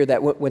naming the fear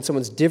that when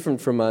someone's different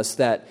from us,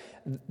 that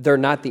they're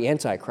not the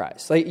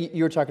Antichrist. Like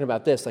you were talking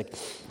about this, like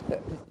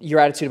your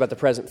attitude about the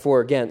present, for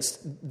or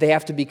against, they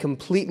have to be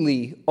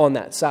completely on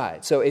that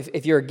side. So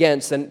if you're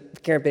against, then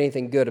there can't be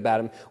anything good about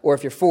them. Or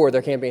if you're for,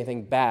 there can't be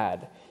anything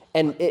bad.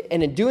 And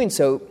in doing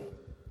so,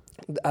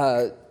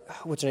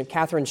 what's her name?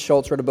 Catherine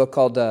Schultz wrote a book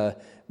called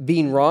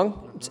Being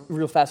Wrong. It's a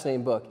real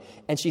fascinating book.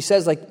 And she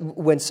says, like,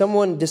 when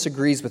someone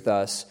disagrees with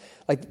us,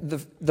 like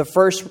the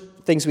first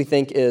things we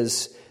think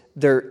is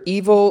they're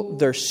evil,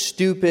 they're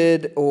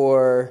stupid,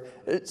 or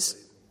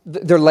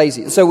they're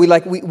lazy. So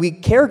we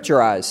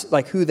characterize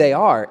like who they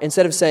are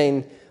instead of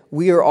saying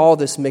we are all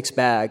this mixed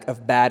bag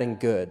of bad and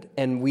good,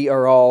 and we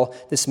are all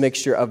this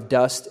mixture of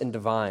dust and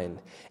divine.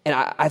 And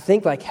I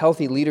think like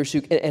healthy leaders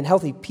and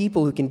healthy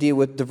people who can deal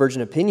with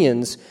divergent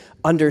opinions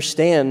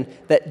understand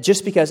that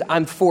just because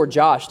I'm for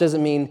Josh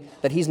doesn't mean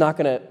that he's not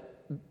going to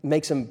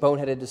make some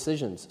boneheaded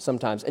decisions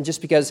sometimes. And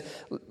just because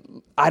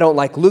I don't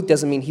like Luke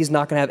doesn't mean he's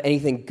not going to have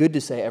anything good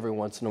to say every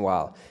once in a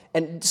while.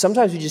 And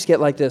sometimes we just get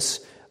like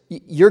this,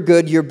 you're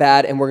good, you're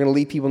bad, and we're going to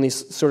leave people in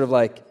these sort of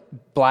like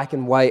black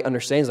and white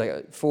understandings,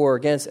 like for or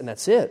against, and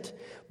that's it.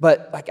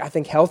 But like I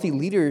think healthy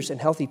leaders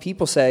and healthy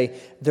people say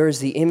there is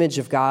the image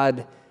of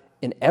God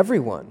in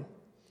everyone.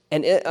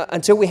 And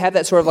until we have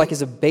that sort of like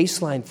as a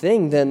baseline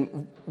thing,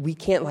 then we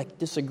can't like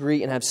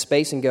disagree and have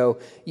space and go,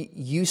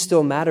 you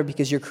still matter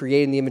because you're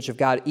creating the image of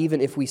God,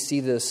 even if we see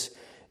this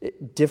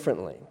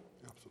differently.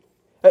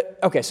 Absolutely.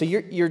 Okay, so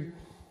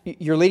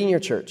you're leading your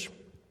church,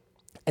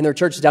 and their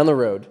church is down the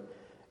road,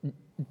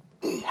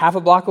 half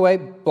a block away.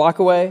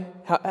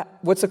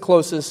 What's the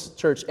closest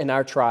church in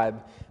our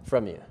tribe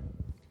from you?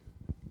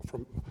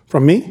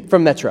 From me?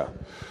 From Metro.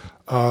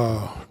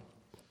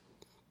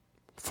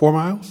 4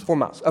 miles? 4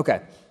 miles.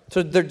 Okay.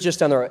 So they're just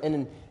down the road. And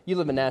then you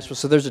live in Nashville,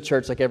 so there's a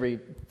church like every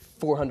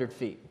 400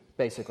 feet,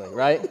 basically,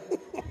 right?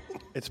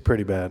 It's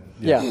pretty bad.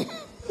 Yeah.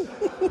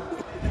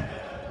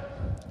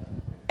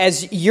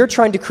 As you're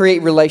trying to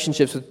create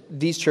relationships with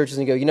these churches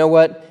and go, you know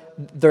what?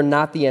 They're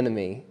not the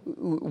enemy.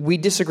 We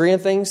disagree on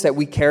things that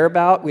we care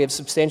about. We have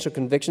substantial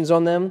convictions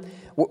on them.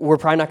 We're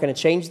probably not going to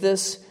change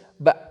this,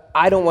 but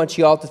I don't want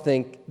you all to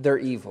think they're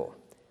evil.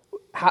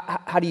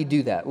 How do you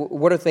do that?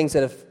 What are things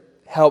that have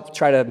helped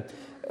try to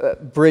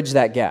bridge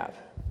that gap?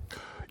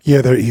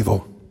 Yeah, they're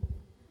evil.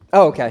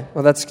 Oh, okay.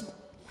 Well, that's...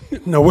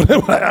 No,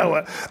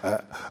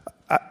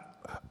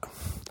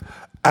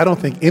 I don't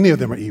think any of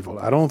them are evil.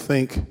 I don't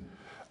think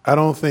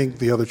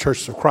the other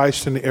churches of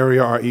Christ in the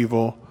area are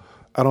evil.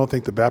 I don't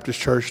think the Baptist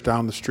church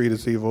down the street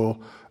is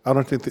evil. I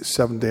don't think the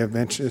Seventh-day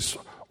Adventists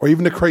or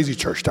even the crazy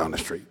church down the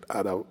street.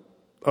 I'll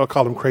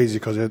call them crazy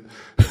because they're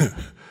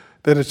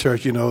the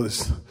church,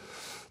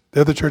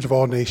 they're the church of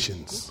all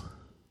nations.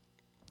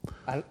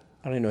 I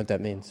don't even know what that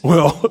means.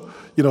 Well,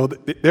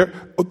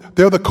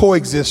 they're the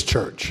coexist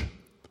church.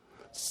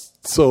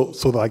 So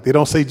like they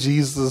don't say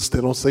Jesus,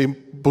 they don't say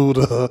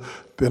Buddha,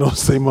 they don't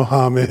say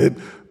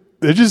Muhammad.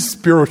 They're just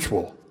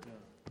spiritual.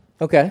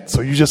 Okay.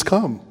 So you just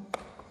come.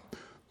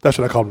 That's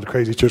what I call them, the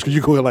crazy church. Because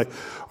you go in like,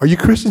 are you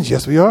Christians?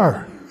 Yes, we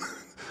are.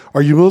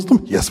 Are you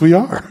Muslim? Yes, we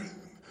are.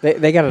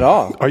 They got it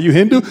all. Are you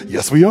Hindu?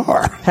 Yes, we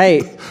are.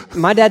 Hey,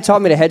 my dad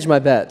taught me to hedge my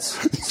bets.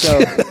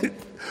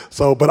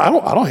 But I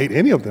don't hate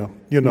any of them.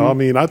 I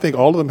mean, I think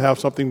all of them have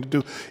something to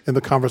do in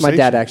the conversation. My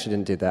dad actually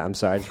didn't do that. I'm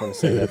sorry. I just want to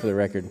say that for the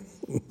record.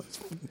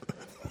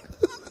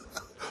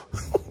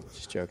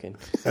 Just joking.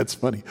 That's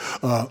funny.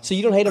 So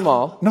you don't hate them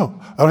all?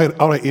 No, I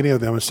don't hate any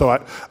of them. And so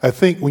I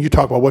think when you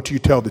talk about what do you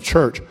tell the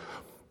church,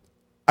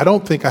 I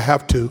don't think I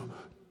have to,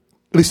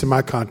 at least in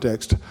my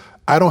context,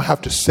 I don't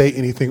have to say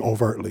anything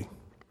overtly.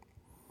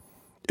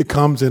 It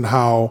comes in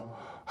how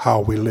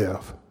we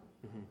live.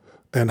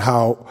 And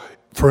how,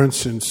 for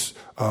instance,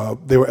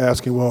 they were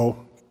asking,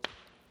 well,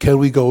 can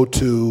we go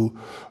to,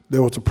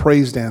 there was a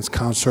praise dance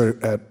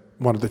concert at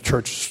one of the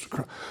churches.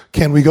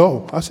 Can we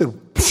go? I said,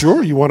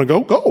 sure, you want to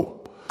go? Go.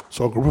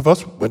 So a group of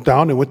us went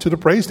down and went to the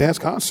praise dance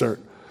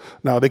concert.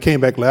 Now, they came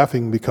back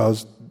laughing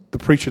because the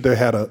preacher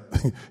there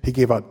he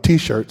gave out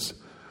T-shirts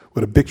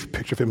with a big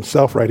picture of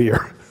himself right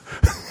here.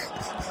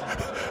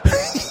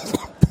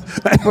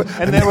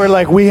 And then we're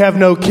like, we have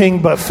no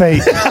king but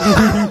fate.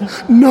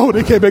 No,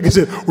 they came back and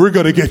said, we're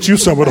going to get you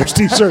some of those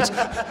T-shirts.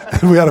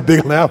 And we had a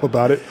big laugh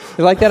about it.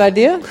 You like that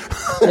idea?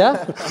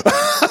 Yeah.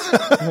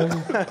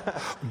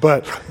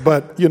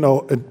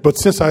 But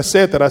since I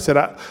said that, I said,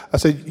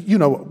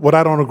 what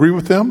I don't agree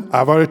with them,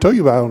 I've already told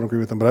you I don't agree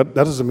with them. But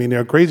that doesn't mean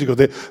they're crazy because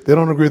they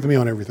don't agree with me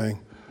on everything.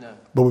 No.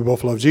 But we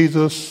both love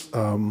Jesus.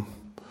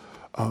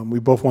 We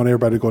both want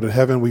everybody to go to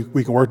heaven.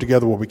 We can work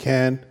together where we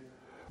can.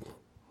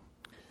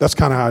 That's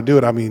kind of how I do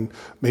it. I mean,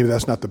 maybe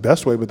that's not the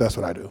best way, but that's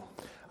what I do.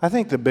 I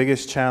think the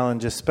biggest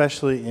challenge,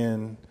 especially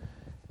in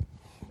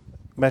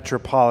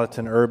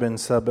metropolitan, urban,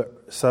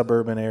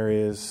 suburban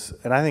areas,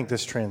 and I think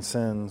this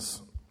transcends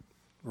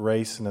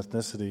race and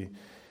ethnicity,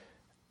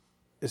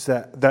 is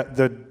that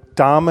the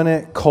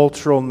dominant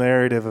cultural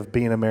narrative of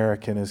being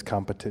American is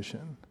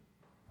competition.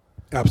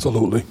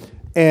 Absolutely.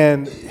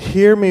 And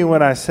hear me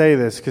when I say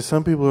this, because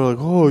some people are like,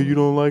 oh, you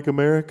don't like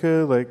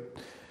America?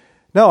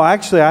 No,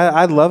 actually,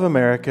 I love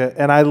America,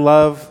 and I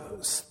love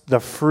the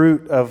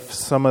fruit of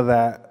some of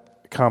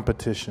that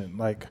competition.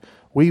 Like,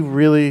 we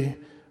really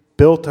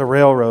built a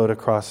railroad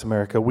across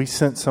America. We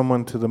sent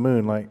someone to the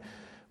moon. Like,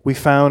 we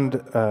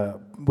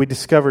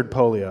discovered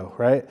polio,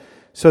 right?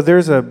 So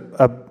there's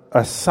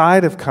a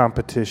side of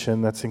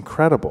competition that's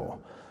incredible.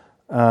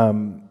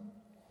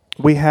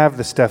 We have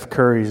the Steph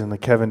Currys and the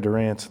Kevin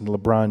Durants and the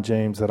LeBron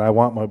James that I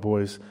want my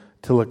boys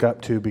to look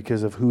up to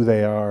because of who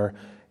they are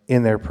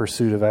in their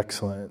pursuit of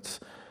excellence.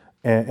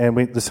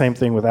 And the same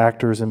thing with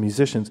actors and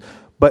musicians.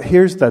 But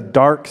here's the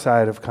dark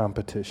side of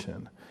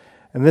competition.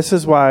 And this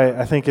is why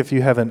I think if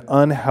you have an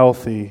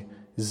unhealthy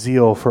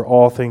zeal for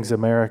all things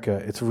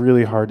America, it's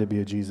really hard to be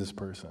a Jesus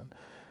person.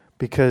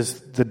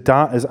 Because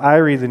as I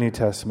read the New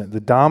Testament,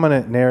 the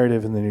dominant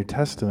narrative in the New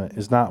Testament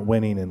is not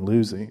winning and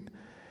losing.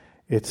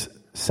 It's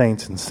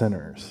saints and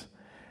sinners.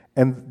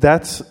 And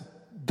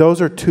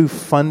those are two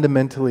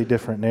fundamentally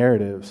different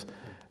narratives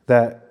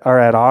that are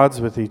at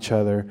odds with each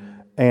other.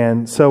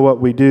 And so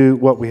what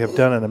we have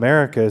done in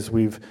America is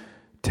we've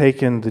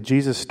taken the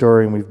Jesus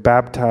story and we've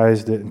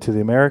baptized it into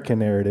the American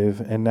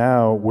narrative, and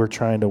now we're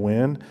trying to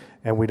win,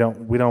 and we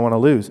don't want to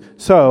lose.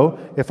 So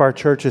if our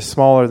church is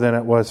smaller than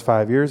it was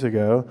 5 years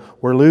ago,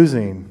 we're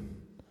losing.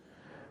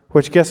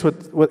 Which guess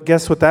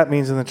what that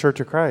means in the Church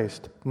of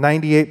Christ?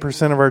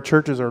 98% of our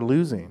churches are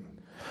losing.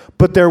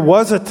 But there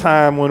was a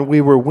time when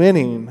we were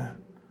winning,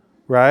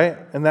 right?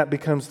 And that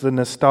becomes the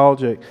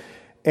nostalgic.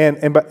 And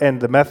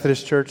the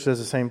Methodist Church does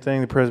the same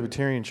thing, the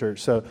Presbyterian Church.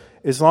 So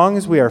as long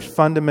as we are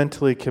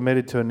fundamentally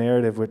committed to a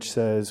narrative which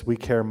says we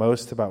care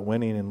most about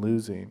winning and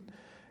losing,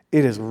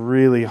 it is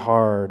really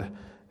hard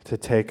to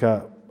take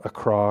up a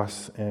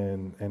cross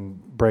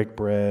and break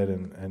bread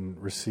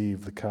and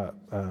receive the cup.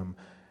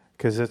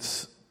 Because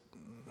is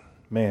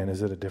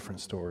it a different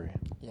story?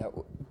 Yeah,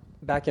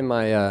 back in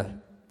my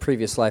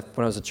previous life,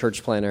 when I was a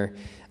church planner,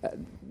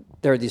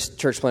 there were these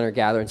church planner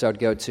gatherings I would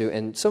go to,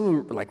 and some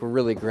of them were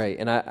really great.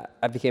 And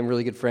I became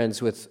really good friends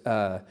with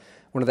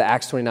one of the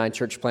Acts 29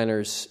 church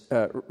planners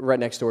right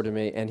next door to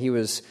me, and he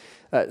was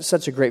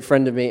such a great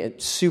friend to me, and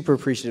super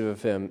appreciative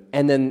of him.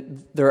 And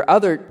then there are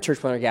other church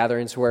planner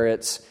gatherings where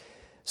it's,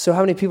 so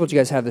how many people do you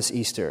guys have this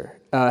Easter?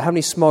 How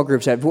many small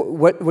groups have?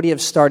 What do you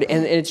have started?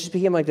 And it just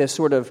became like this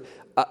sort of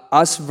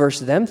us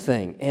versus them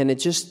thing, and it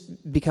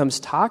just becomes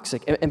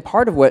toxic. And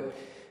part of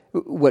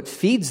what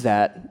feeds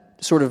that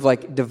sort of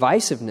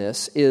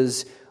divisiveness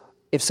is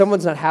if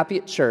someone's not happy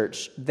at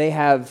church, they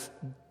have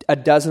a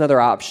dozen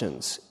other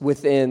options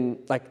within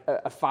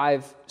a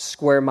 5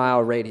 square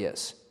mile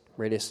radius,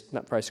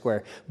 not probably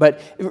square,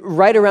 but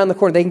right around the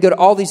corner. They can go to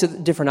all these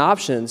different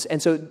options.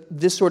 And so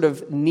this sort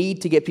of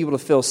need to get people to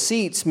fill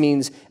seats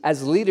means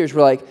as leaders,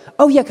 we're like,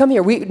 oh yeah, come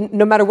here.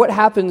 No matter what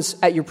happens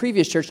at your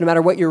previous church, no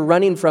matter what you're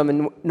running from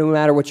and no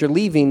matter what you're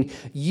leaving,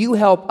 you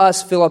help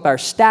us fill up our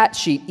stat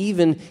sheet,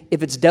 even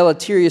if it's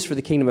deleterious for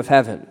the kingdom of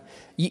heaven.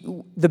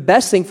 The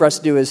best thing for us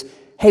to do is,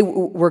 hey,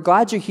 we're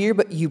glad you're here,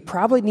 but you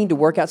probably need to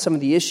work out some of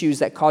the issues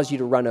that caused you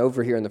to run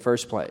over here in the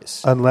first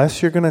place.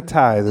 Unless you're going to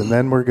tithe, and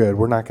then we're good.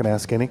 We're not going to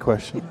ask any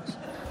questions.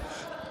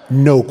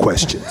 No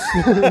questions.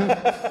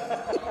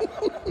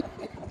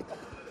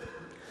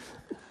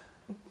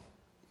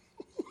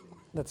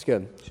 That's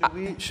good.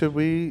 Should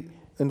we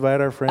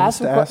invite our friends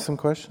to ask some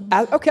questions?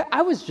 Okay,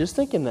 I was just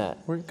thinking that.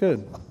 We're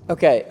good.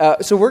 Okay,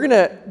 so we're going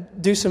to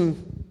do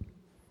some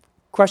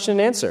question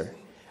and answer.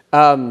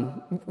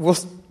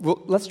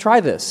 Let's try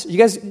this. Are you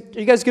guys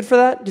good for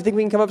that? Do you think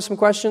we can come up with some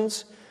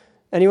questions?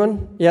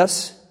 Anyone?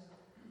 Yes?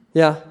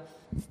 Yeah?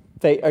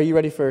 Faye, are you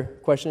ready for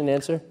question and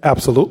answer?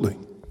 Absolutely.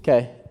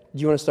 Okay.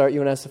 Do you want to start?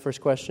 You want to ask the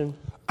first question?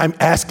 I'm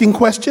asking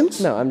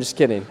questions? No, I'm just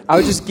kidding. I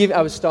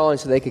was stalling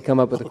so they could come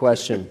up with a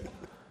question. I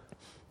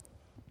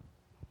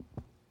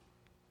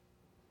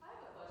have a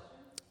question.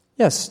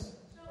 Yes.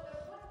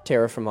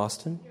 Tara from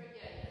Austin.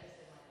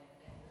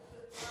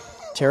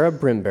 Tara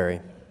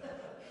Brimberry.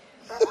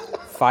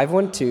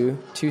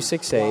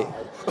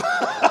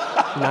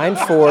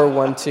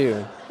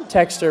 512-268-9412.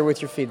 Text her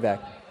with your feedback.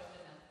 I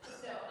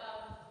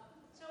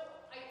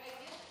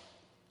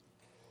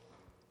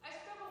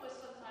struggle with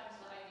sometimes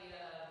the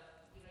idea of,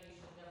 you should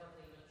never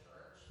leave a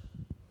church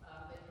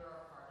that you're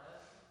a part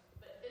of.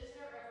 But is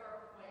there ever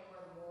a point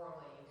where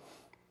morally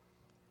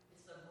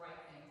it's the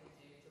right thing to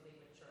do to leave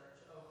a church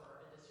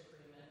over a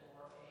disagreement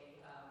or an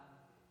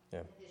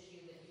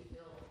issue that you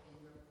feel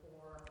in your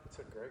core? That's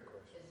a great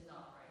question. Is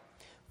not right.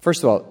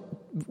 First of all,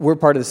 we're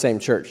part of the same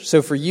church.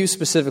 So for you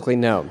specifically,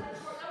 no.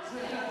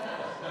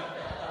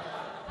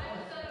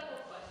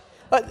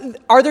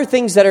 Are there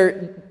things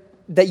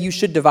that you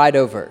should divide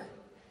over?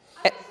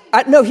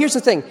 No, here's the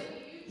thing.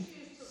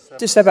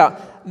 To step out.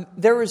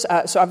 There was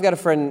so I've got a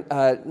friend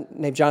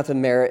named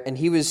Jonathan Merritt, and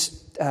he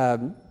was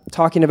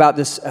talking about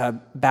this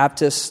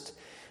Baptist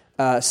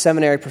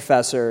seminary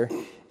professor,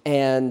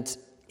 and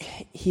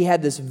he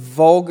had this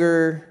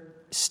vulgar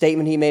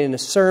statement he made in a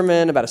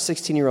sermon about a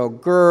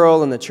 16-year-old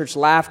girl, and the church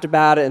laughed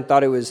about it and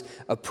thought it was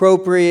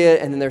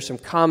appropriate. And then there's some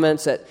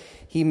comments that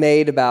he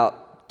made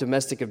about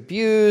domestic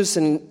abuse.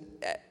 And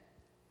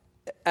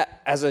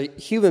as a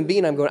human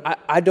being, I'm going,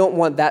 I don't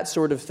want that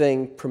sort of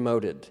thing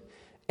promoted.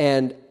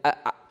 And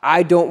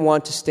I don't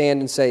want to stand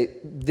and say,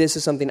 this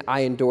is something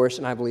I endorse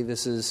and I believe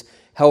this is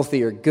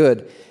healthy or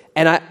good.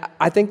 And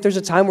I think there's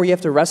a time where you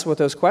have to wrestle with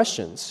those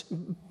questions.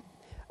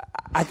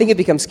 I think it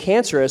becomes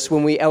cancerous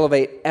when we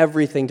elevate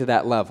everything to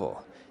that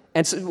level.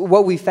 And so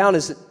what we found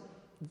is that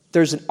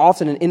there's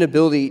often an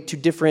inability to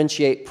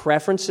differentiate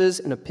preferences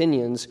and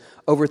opinions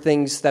over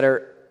things that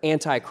are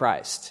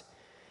anti-Christ.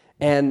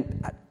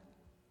 And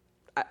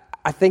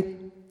I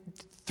think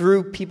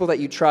through people that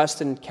you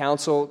trust and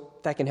counsel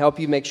that can help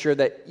you make sure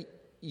that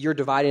you're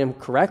dividing them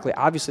correctly.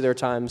 Obviously, there are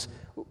times.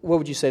 What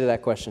would you say to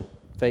that question,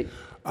 Faith?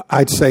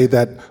 I'd say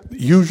that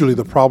usually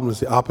the problem is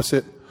the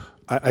opposite.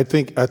 I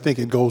think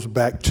it goes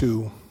back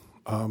to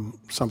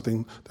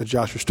something that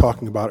Josh was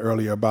talking about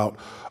earlier about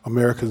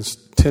Americans'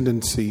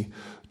 tendency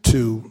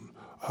to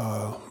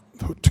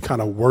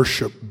kind of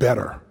worship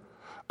better.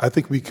 I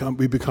think we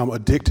become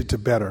addicted to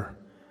better,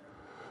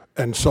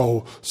 and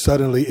so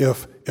suddenly,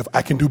 if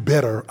I can do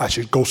better, I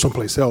should go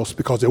someplace else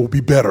because it will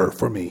be better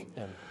for me.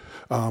 Yeah.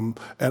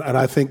 And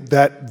I think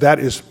that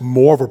is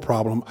more of a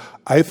problem.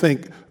 I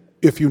think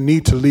if you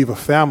need to leave a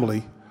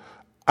family,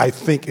 I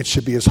think it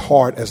should be as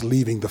hard as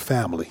leaving the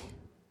family.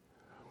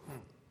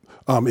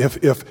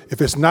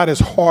 If it's not as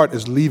hard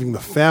as leaving the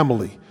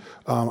family,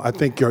 I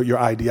think your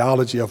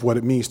ideology of what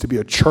it means to be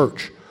a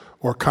church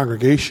or a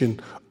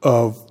congregation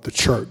of the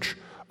church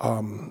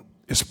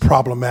is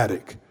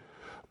problematic.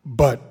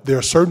 But there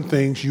are certain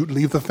things you'd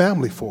leave the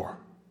family for.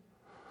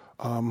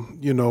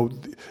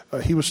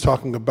 He was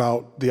talking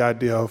about the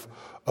idea of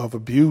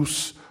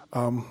abuse.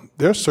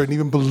 There are certain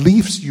even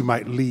beliefs you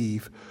might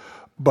leave.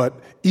 But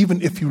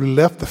even if you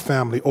left the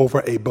family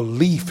over a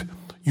belief,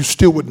 you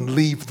still wouldn't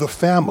leave the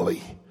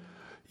family.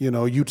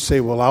 You'd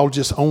say, well, I'll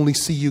just only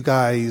see you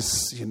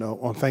guys,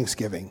 on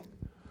Thanksgiving.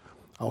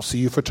 I'll see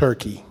you for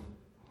turkey,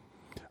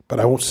 but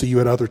I won't see you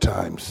at other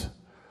times.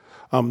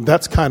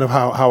 That's kind of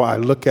how I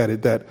look at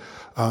it, that,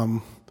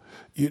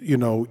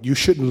 you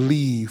shouldn't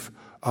leave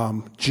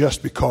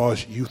just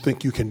because you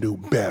think you can do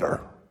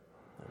better.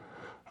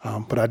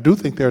 But I do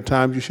think there are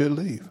times you should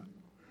leave.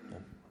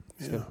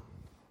 Yeah.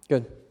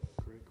 Good.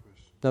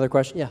 Another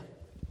question? Yeah.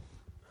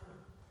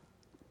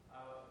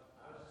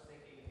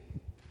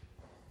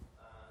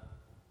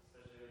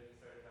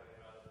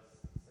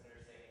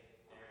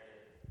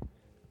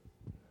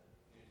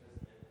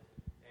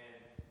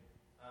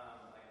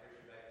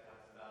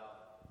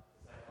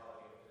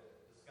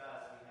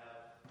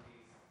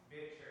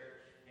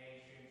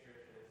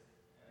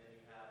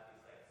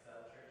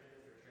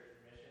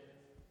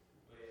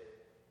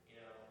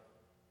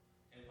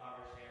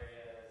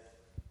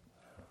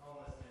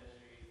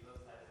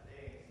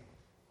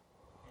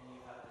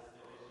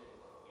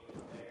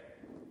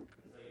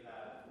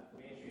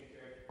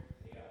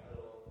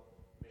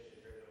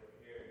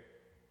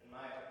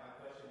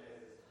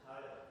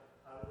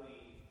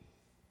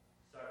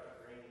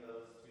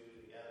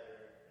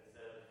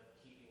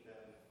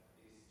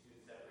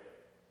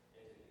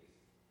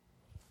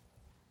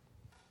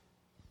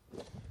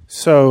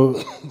 So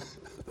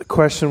the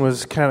question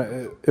was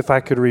kind of, if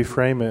I could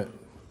reframe it,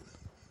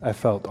 I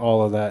felt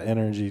all of that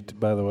energy,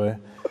 by the way.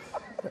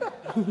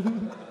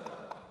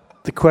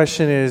 The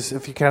question is,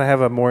 if you kind of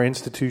have a more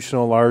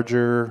institutional,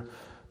 larger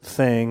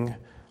thing,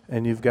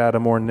 and you've got a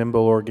more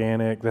nimble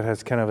organic that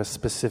has kind of a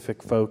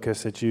specific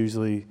focus, it's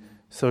usually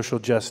social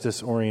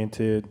justice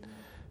oriented,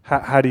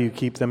 how do you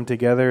keep them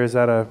together? Is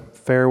that a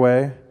fair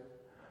way?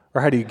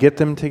 Or how do you get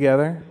them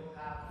together?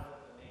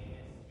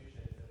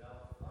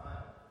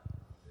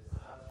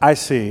 I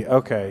see.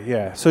 Okay,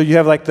 yeah. So you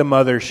have like the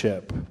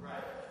mothership.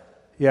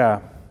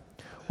 Yeah.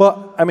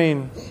 Well, I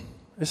mean,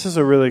 this is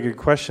a really good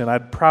question.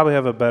 I'd probably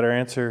have a better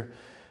answer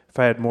if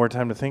I had more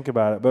time to think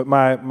about it. But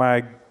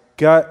my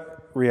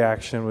gut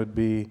reaction would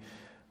be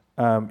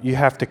you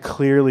have to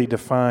clearly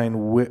define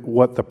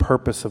what the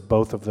purpose of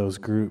both of those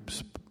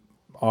groups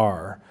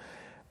are.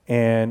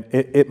 And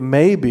it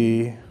may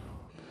be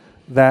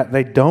that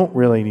they don't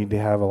really need to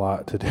have a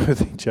lot to do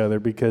with each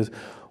other, because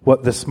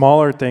what the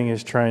smaller thing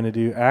is trying to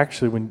do,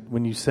 actually,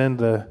 when you send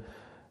the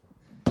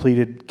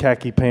pleated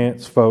khaki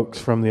pants folks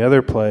from the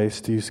other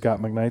place, to use Scott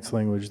McKnight's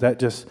language, that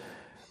just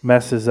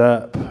messes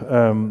up.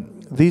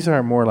 These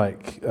are more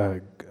like...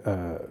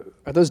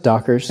 Are those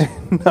Dockers?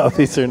 No,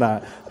 these are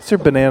not. These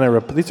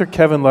are These are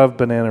Kevin Love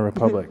Banana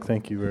Republic.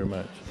 Thank you very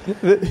much.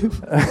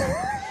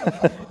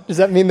 Does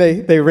that mean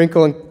they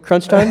wrinkle in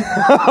crunch time?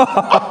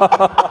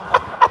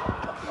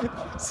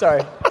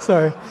 Sorry.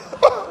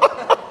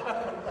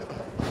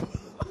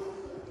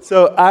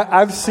 So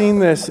I've seen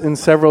this in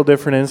several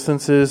different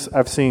instances.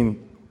 I've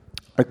seen,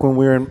 like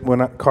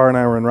when Carr and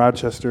I were in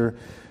Rochester,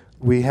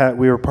 we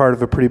were part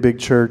of a pretty big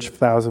church,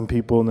 1,000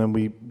 people, and then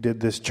we did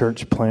this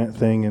church plant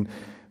thing. And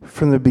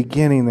from the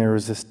beginning, there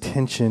was this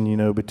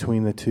tension,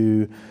 between the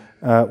two.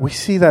 We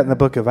see that in the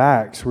book of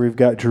Acts, where we've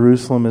got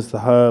Jerusalem as the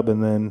hub,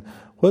 and then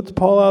what's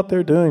Paul out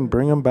there doing?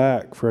 Bring him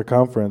back for a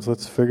conference.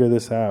 Let's figure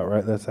this out,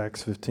 right? That's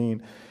Acts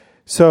 15.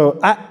 So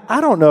I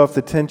don't know if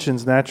the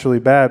tension's naturally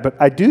bad, but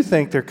I do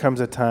think there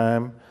comes a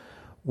time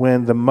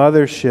when the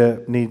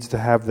mothership needs to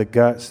have the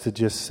guts to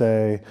just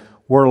say,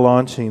 we're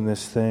launching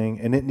this thing,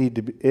 and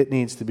it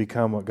needs to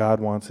become what God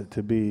wants it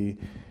to be,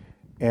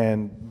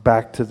 and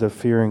back to the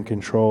fear and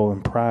control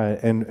and pride,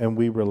 and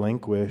we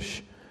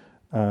relinquish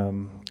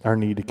our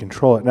need to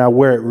control it. Now,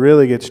 where it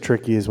really gets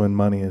tricky is when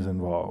money is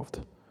involved,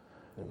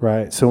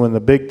 right? So when the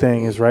big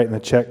thing is writing the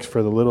checks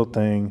for the little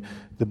thing,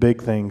 the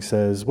big thing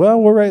says, well,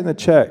 we're writing the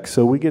check,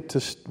 so we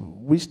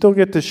still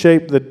get to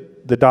shape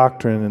the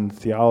doctrine and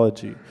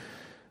theology.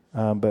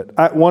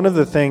 But one of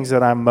the things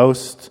that I'm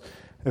most,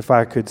 if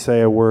I could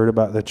say a word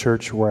about the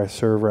church where I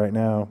serve right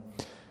now,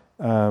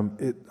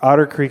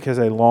 Otter Creek has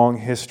a long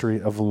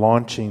history of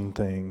launching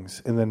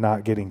things and then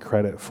not getting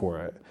credit for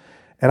it.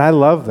 And I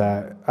love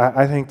that.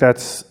 I think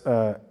that's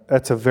a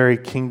very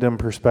kingdom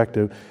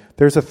perspective.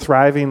 There's a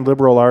thriving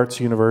liberal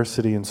arts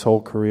university in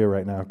Seoul, Korea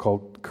right now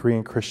called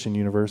Korean Christian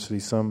University.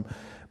 Some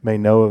may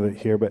know of it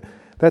here, but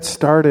that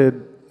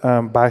started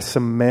by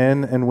some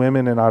men and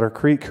women in Otter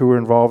Creek who were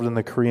involved in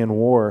the Korean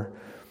War.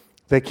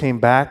 They came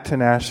back to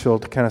Nashville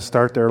to kind of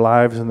start their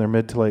lives in their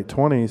mid to late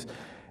 20s,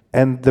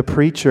 and the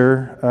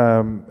preacher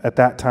at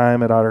that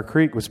time at Otter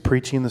Creek was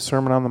preaching the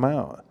Sermon on the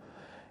Mount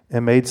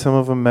and made some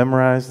of them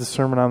memorize the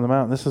Sermon on the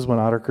Mount. This is when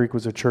Otter Creek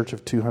was a church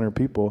of 200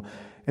 people,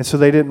 and so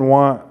they didn't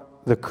want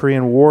the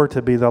Korean War to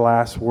be the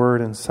last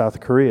word in South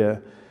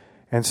Korea.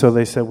 And so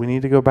they said, we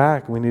need to go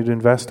back. We need to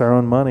invest our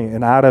own money.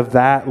 And out of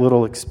that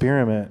little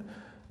experiment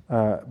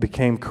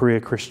became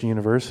Korea Christian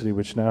University,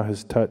 which now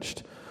has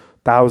touched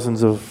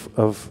thousands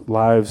of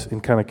lives in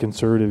kind of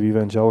conservative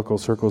evangelical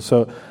circles.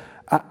 So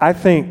I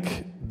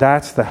think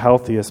that's the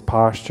healthiest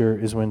posture,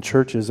 is when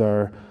churches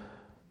are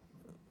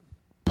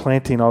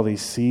planting all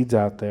these seeds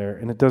out there,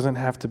 and it doesn't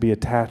have to be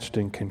attached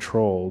and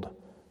controlled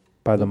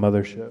by the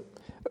mothership.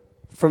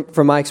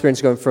 From my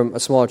experience going from a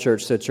smaller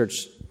church to a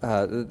church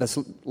that's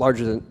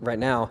larger than right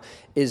now,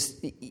 is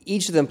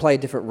each of them play a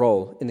different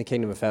role in the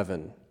kingdom of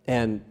heaven.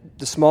 And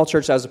the small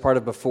church I was a part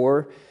of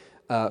before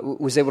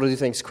was able to do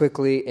things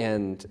quickly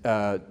and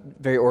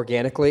very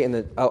organically,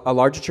 and a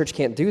larger church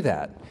can't do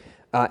that.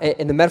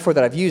 And the metaphor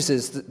that I've used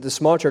is the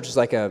small church is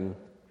like a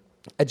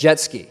jet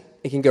ski.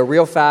 It can go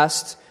real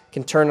fast,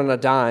 can turn on a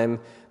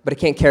dime, but it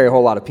can't carry a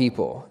whole lot of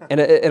people. And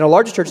a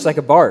larger church is like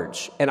a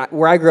barge. And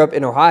where I grew up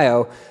in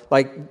Ohio,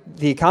 like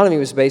the economy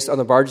was based on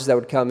the barges that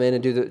would come in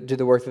and do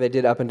the work that they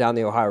did up and down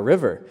the Ohio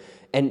River.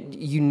 And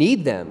you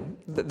need them.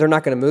 They're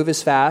not going to move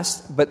as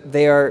fast, but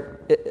they are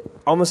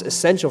almost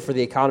essential for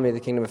the economy of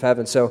the kingdom of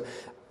heaven. So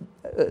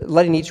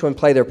letting each one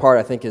play their part,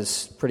 I think,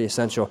 is pretty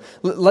essential.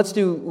 Let's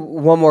do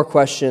one more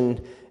question,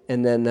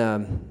 and then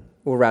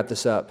we'll wrap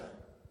this up.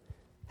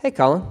 Hey,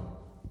 Colin.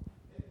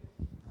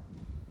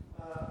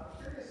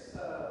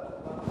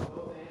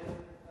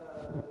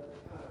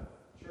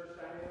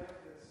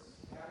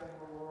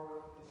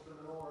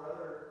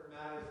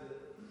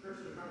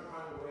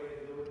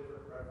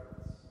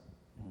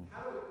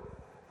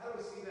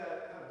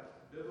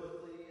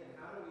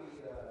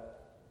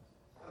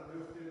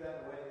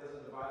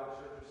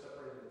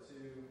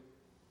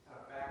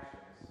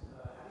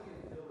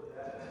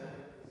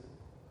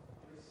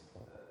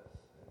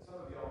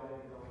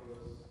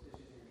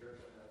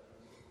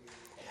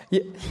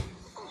 Yeah.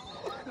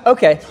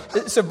 Okay,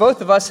 so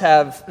both of us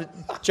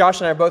Josh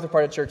and I are both a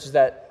part of churches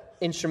that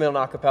instrumental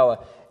and a cappella.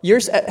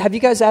 Have you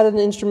guys added an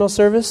instrumental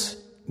service?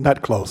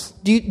 Not close.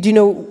 Do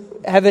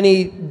you have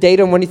any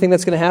data on when you think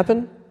that's going to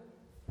happen?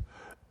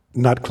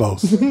 Not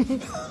close.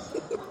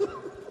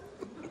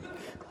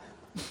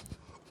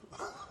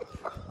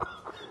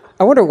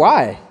 I wonder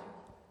why.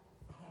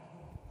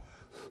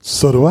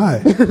 So do I.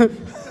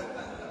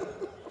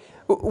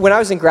 When I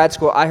was in grad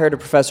school, I heard a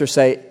professor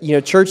say,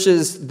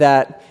 churches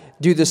that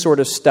do this sort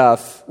of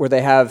stuff where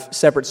they have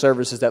separate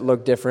services that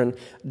look different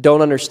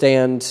don't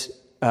understand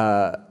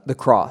the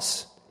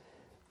cross.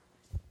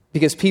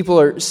 Because people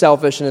are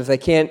selfish, and if they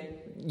can't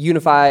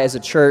unify as a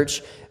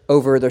church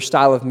over their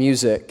style of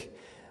music,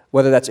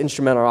 whether that's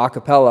instrumental or a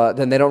cappella,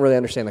 then they don't really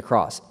understand the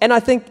cross. And I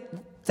think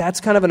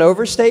that's kind of an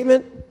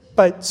overstatement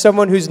by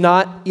someone who's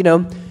not,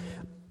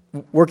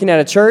 working at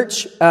a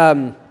church.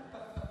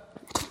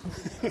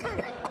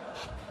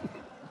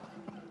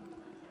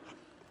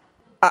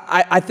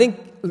 I think,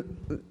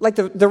 like,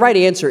 the right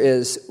answer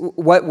is,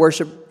 what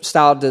worship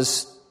style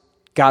does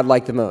God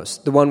like the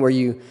most? The one where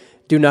you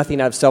do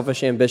nothing out of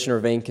selfish ambition or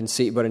vain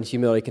conceit, but in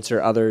humility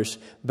consider others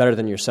better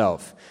than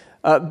yourself.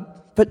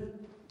 But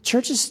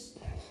churches,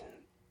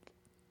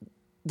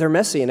 they're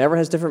messy, and everyone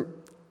has different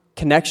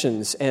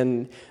connections,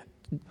 and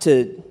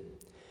to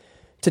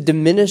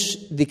diminish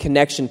the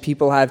connection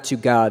people have to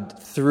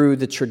God through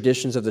the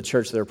traditions of the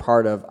church they're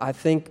part of, I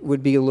think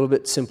would be a little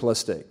bit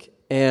simplistic.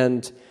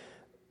 And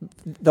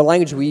the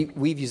language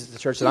we've used at the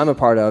church that I'm a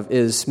part of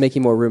is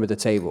making more room at the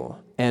table.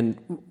 And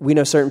we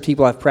know certain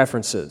people have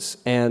preferences.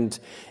 And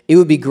it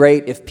would be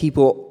great if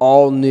people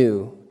all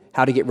knew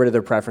how to get rid of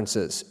their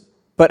preferences.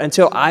 But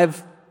until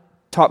I've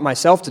taught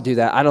myself to do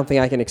that, I don't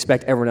think I can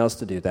expect everyone else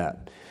to do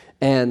that.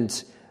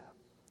 And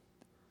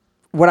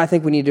what I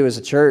think we need to do as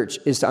a church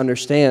is to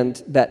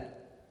understand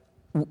that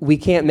we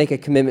can't make a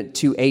commitment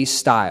to a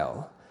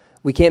style.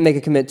 We can't make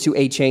a commitment to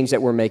a change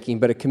that we're making,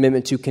 but a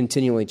commitment to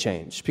continually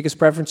change, because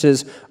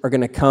preferences are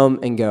going to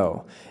come and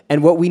go.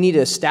 And what we need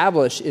to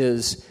establish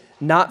is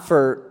not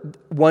for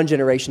one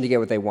generation to get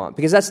what they want,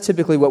 because that's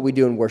typically what we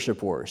do in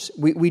worship wars.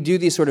 We do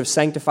these sort of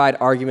sanctified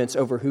arguments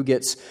over who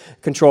gets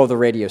control of the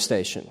radio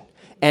station.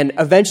 And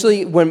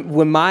eventually,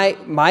 when my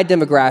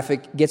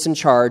demographic gets in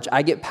charge,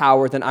 I get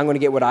power, then I'm going to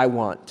get what I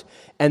want.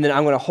 And then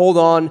I'm going to hold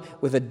on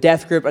with a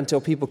death grip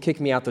until people kick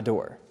me out the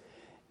door.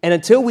 And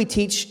until we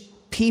teach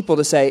people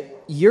to say,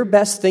 your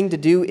best thing to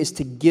do is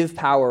to give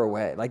power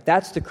away. Like,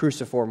 that's the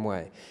cruciform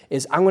way,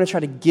 is I'm going to try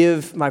to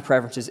give my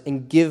preferences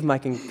and give my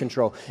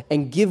control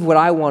and give what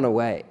I want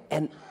away.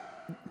 And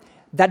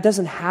that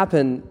doesn't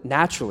happen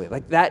naturally.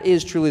 Like, that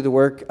is truly the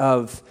work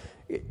of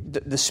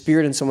the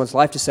Spirit in someone's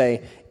life to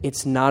say,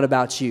 it's not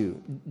about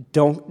you.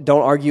 Don't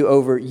argue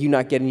over you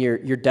not getting your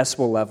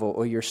decibel level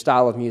or your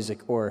style of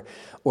music or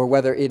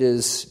whether it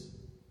is,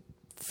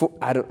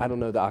 I don't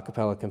know the a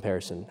cappella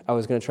comparison. I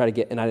was going to try to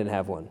get, and I didn't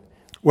have one.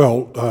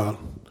 Well,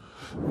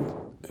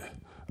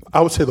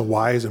 I would say the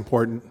why is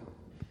important.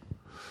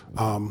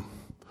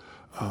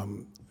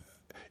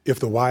 If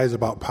the why is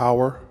about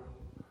power,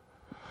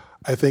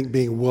 I think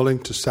being willing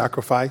to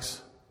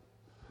sacrifice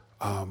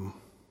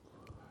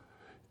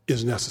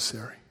is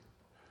necessary.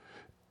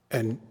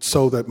 And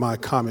so that my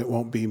comment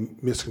won't be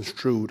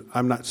misconstrued,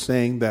 I'm not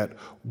saying that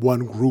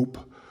one group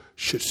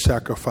should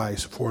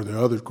sacrifice for the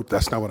other group.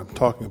 That's not what I'm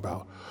talking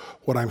about.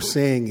 What I'm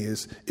saying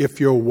is, if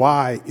your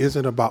why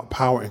isn't about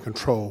power and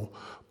control,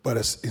 but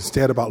it's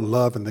instead about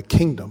love and the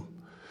kingdom,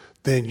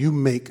 then you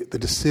make the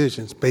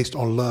decisions based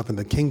on love and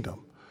the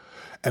kingdom.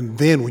 And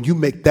then when you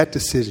make that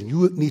decision,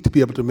 you need to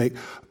be able to make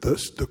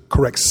the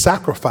correct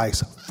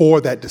sacrifice for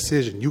that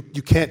decision. You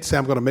can't say,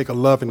 I'm going to make a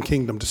love and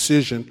kingdom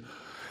decision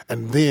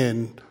and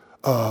then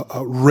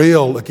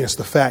rail against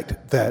the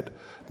fact that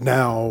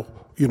now,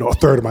 a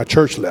third of my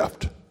church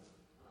left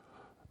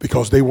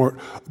because they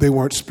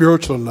weren't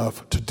spiritual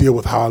enough to deal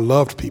with how I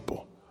loved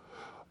people.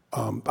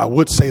 I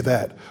would say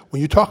that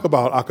when you talk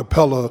about a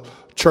cappella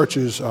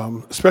churches,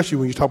 especially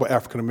when you talk about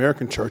African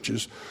American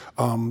churches,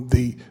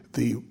 the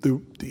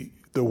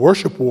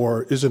worship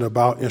war isn't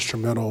about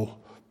instrumental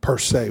per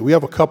se. We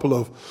have a couple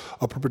of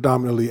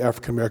predominantly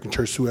African American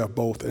churches who have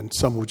both, and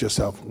some who just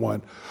have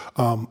one.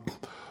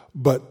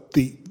 But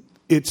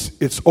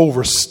it's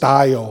over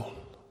style.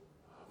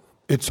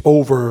 It's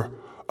over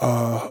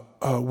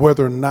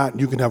whether or not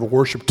you can have a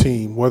worship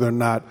team, whether or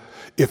not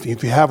if you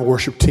have a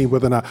worship team,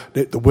 whether or not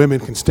the women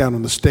can stand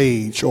on the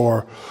stage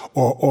or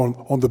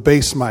on the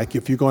bass mic.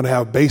 If you're going to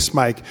have bass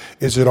mic,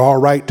 is it all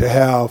right to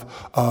have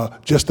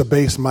just the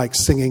bass mic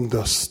singing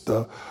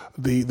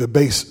the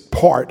bass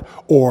part,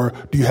 or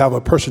do you have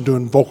a person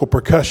doing vocal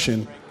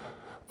percussion?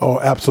 Oh,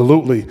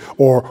 absolutely.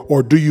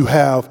 Or do you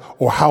have,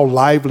 or how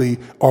lively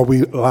are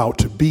we allowed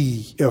to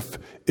be?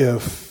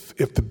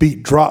 If the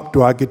beat dropped,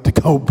 do I get to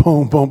go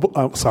boom, boom, boom?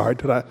 I'm sorry,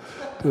 did I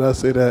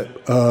say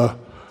that?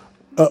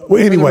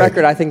 Well, anyway. For the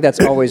record, I think that's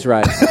always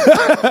right.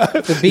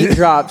 If the beat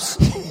drops,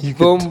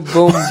 boom,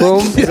 boom, boom.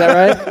 Is that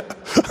right?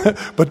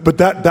 But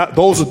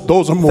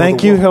those are more.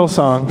 Thank you,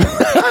 Hillsong.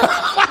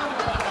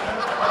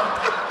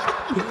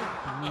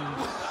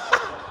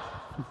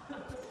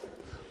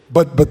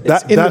 But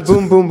that's the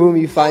boom, boom, boom.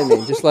 You find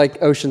me, just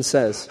like Ocean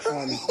says.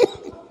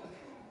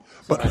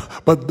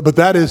 But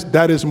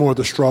that is more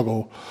the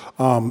struggle,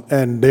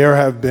 and there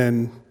have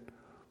been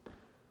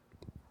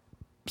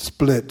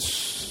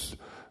splits.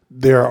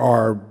 There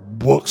are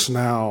books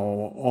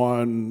now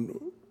on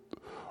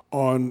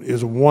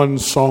is one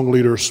song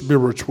leader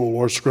spiritual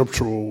or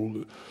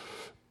scriptural.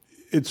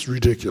 It's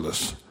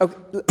ridiculous. Okay.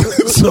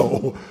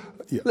 So,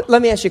 yeah.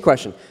 Let me ask you a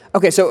question.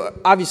 Okay, so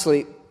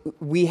obviously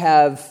we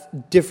have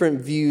different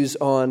views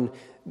on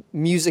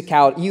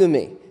musicality. You and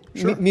me,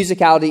 sure.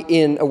 Musicality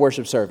in a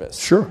worship service.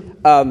 Sure.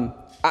 I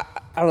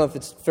don't know if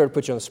it's fair to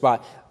put you on the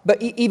spot, but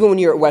even when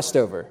you're at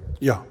Westover,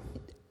 yeah.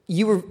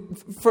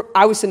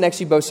 I was sitting next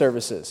to you both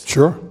services.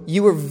 Sure.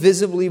 You were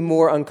visibly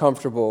more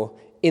uncomfortable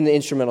in the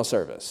instrumental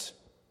service.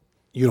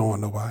 You don't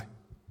want to know why?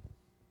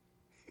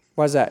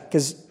 Why is that?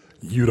 Because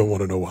you don't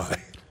want to know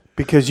why.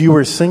 Because you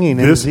were singing in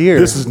his ear.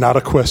 This is not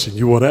a question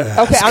you want to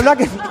ask. Okay, I'm not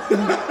going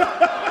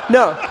to...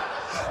 No.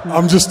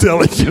 I'm just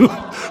telling you,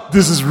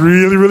 this is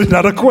really, really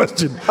not a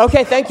question.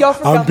 Okay, thank y'all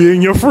for... I'm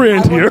being your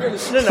friend here.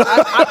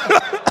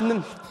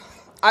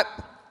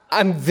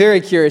 I'm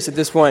very curious at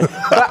this point,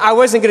 but I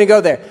wasn't going to go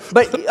there.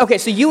 But, okay,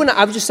 so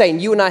I was just saying,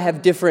 you and I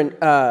have different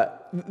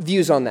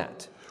views on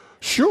that.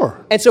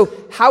 Sure. And so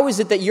how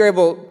is it that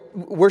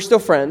we're still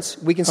friends,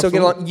 we can still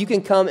get along, you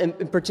can come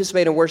and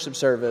participate in worship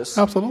service.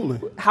 Absolutely.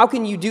 How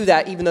can you do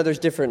that even though there's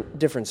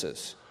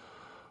differences?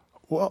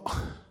 Well,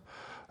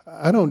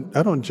 I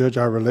don't judge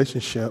our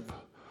relationship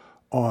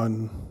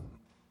on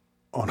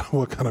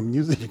what kind of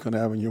music you're going to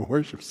have in your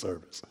worship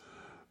service.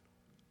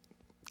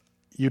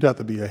 You'd have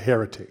to be a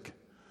heretic.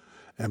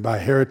 And by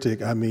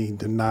heretic, I mean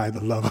deny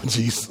the love of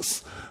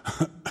Jesus.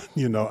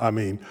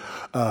 If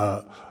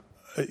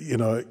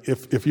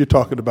you're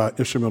talking about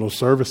instrumental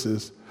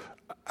services,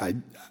 I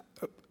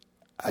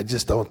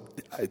just don't.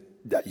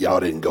 Y'all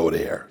didn't go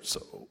there,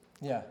 so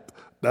yeah,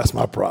 that's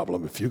my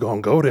problem. If you're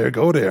gonna go there,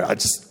 go there. I'm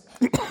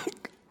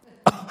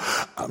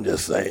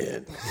just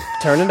saying.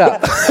 Turn it up.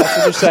 That's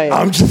what you're saying.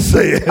 I'm just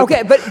saying.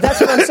 Okay, but that's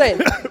what I'm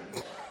saying.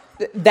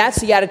 That's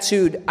the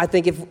attitude. I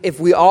think if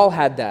we all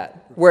had that.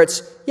 Where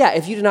it's,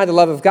 if you deny the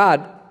love of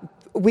God,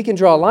 we can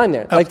draw a line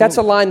there. Absolutely. Like, that's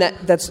a line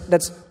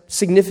that's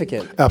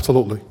significant.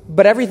 Absolutely.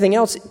 But everything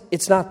else,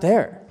 it's not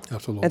there.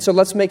 Absolutely. And so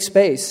let's make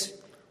space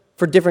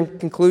for different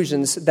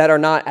conclusions that are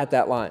not at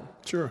that line.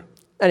 Sure.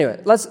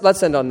 Anyway,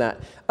 let's end on that.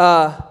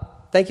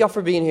 Thank y'all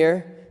for being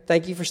here.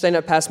 Thank you for staying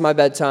up past my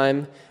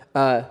bedtime.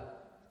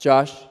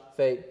 Josh,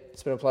 Fate,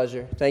 it's been a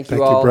pleasure. Thank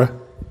you all. Thank you,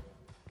 bro.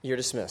 You're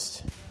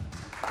dismissed.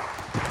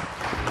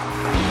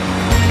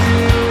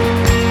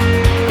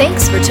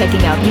 Thanks for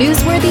checking out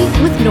Newsworthy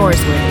with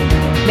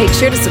Norsworthy. Make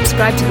sure to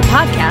subscribe to the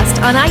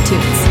podcast on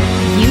iTunes.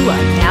 You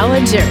are now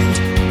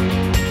adjourned.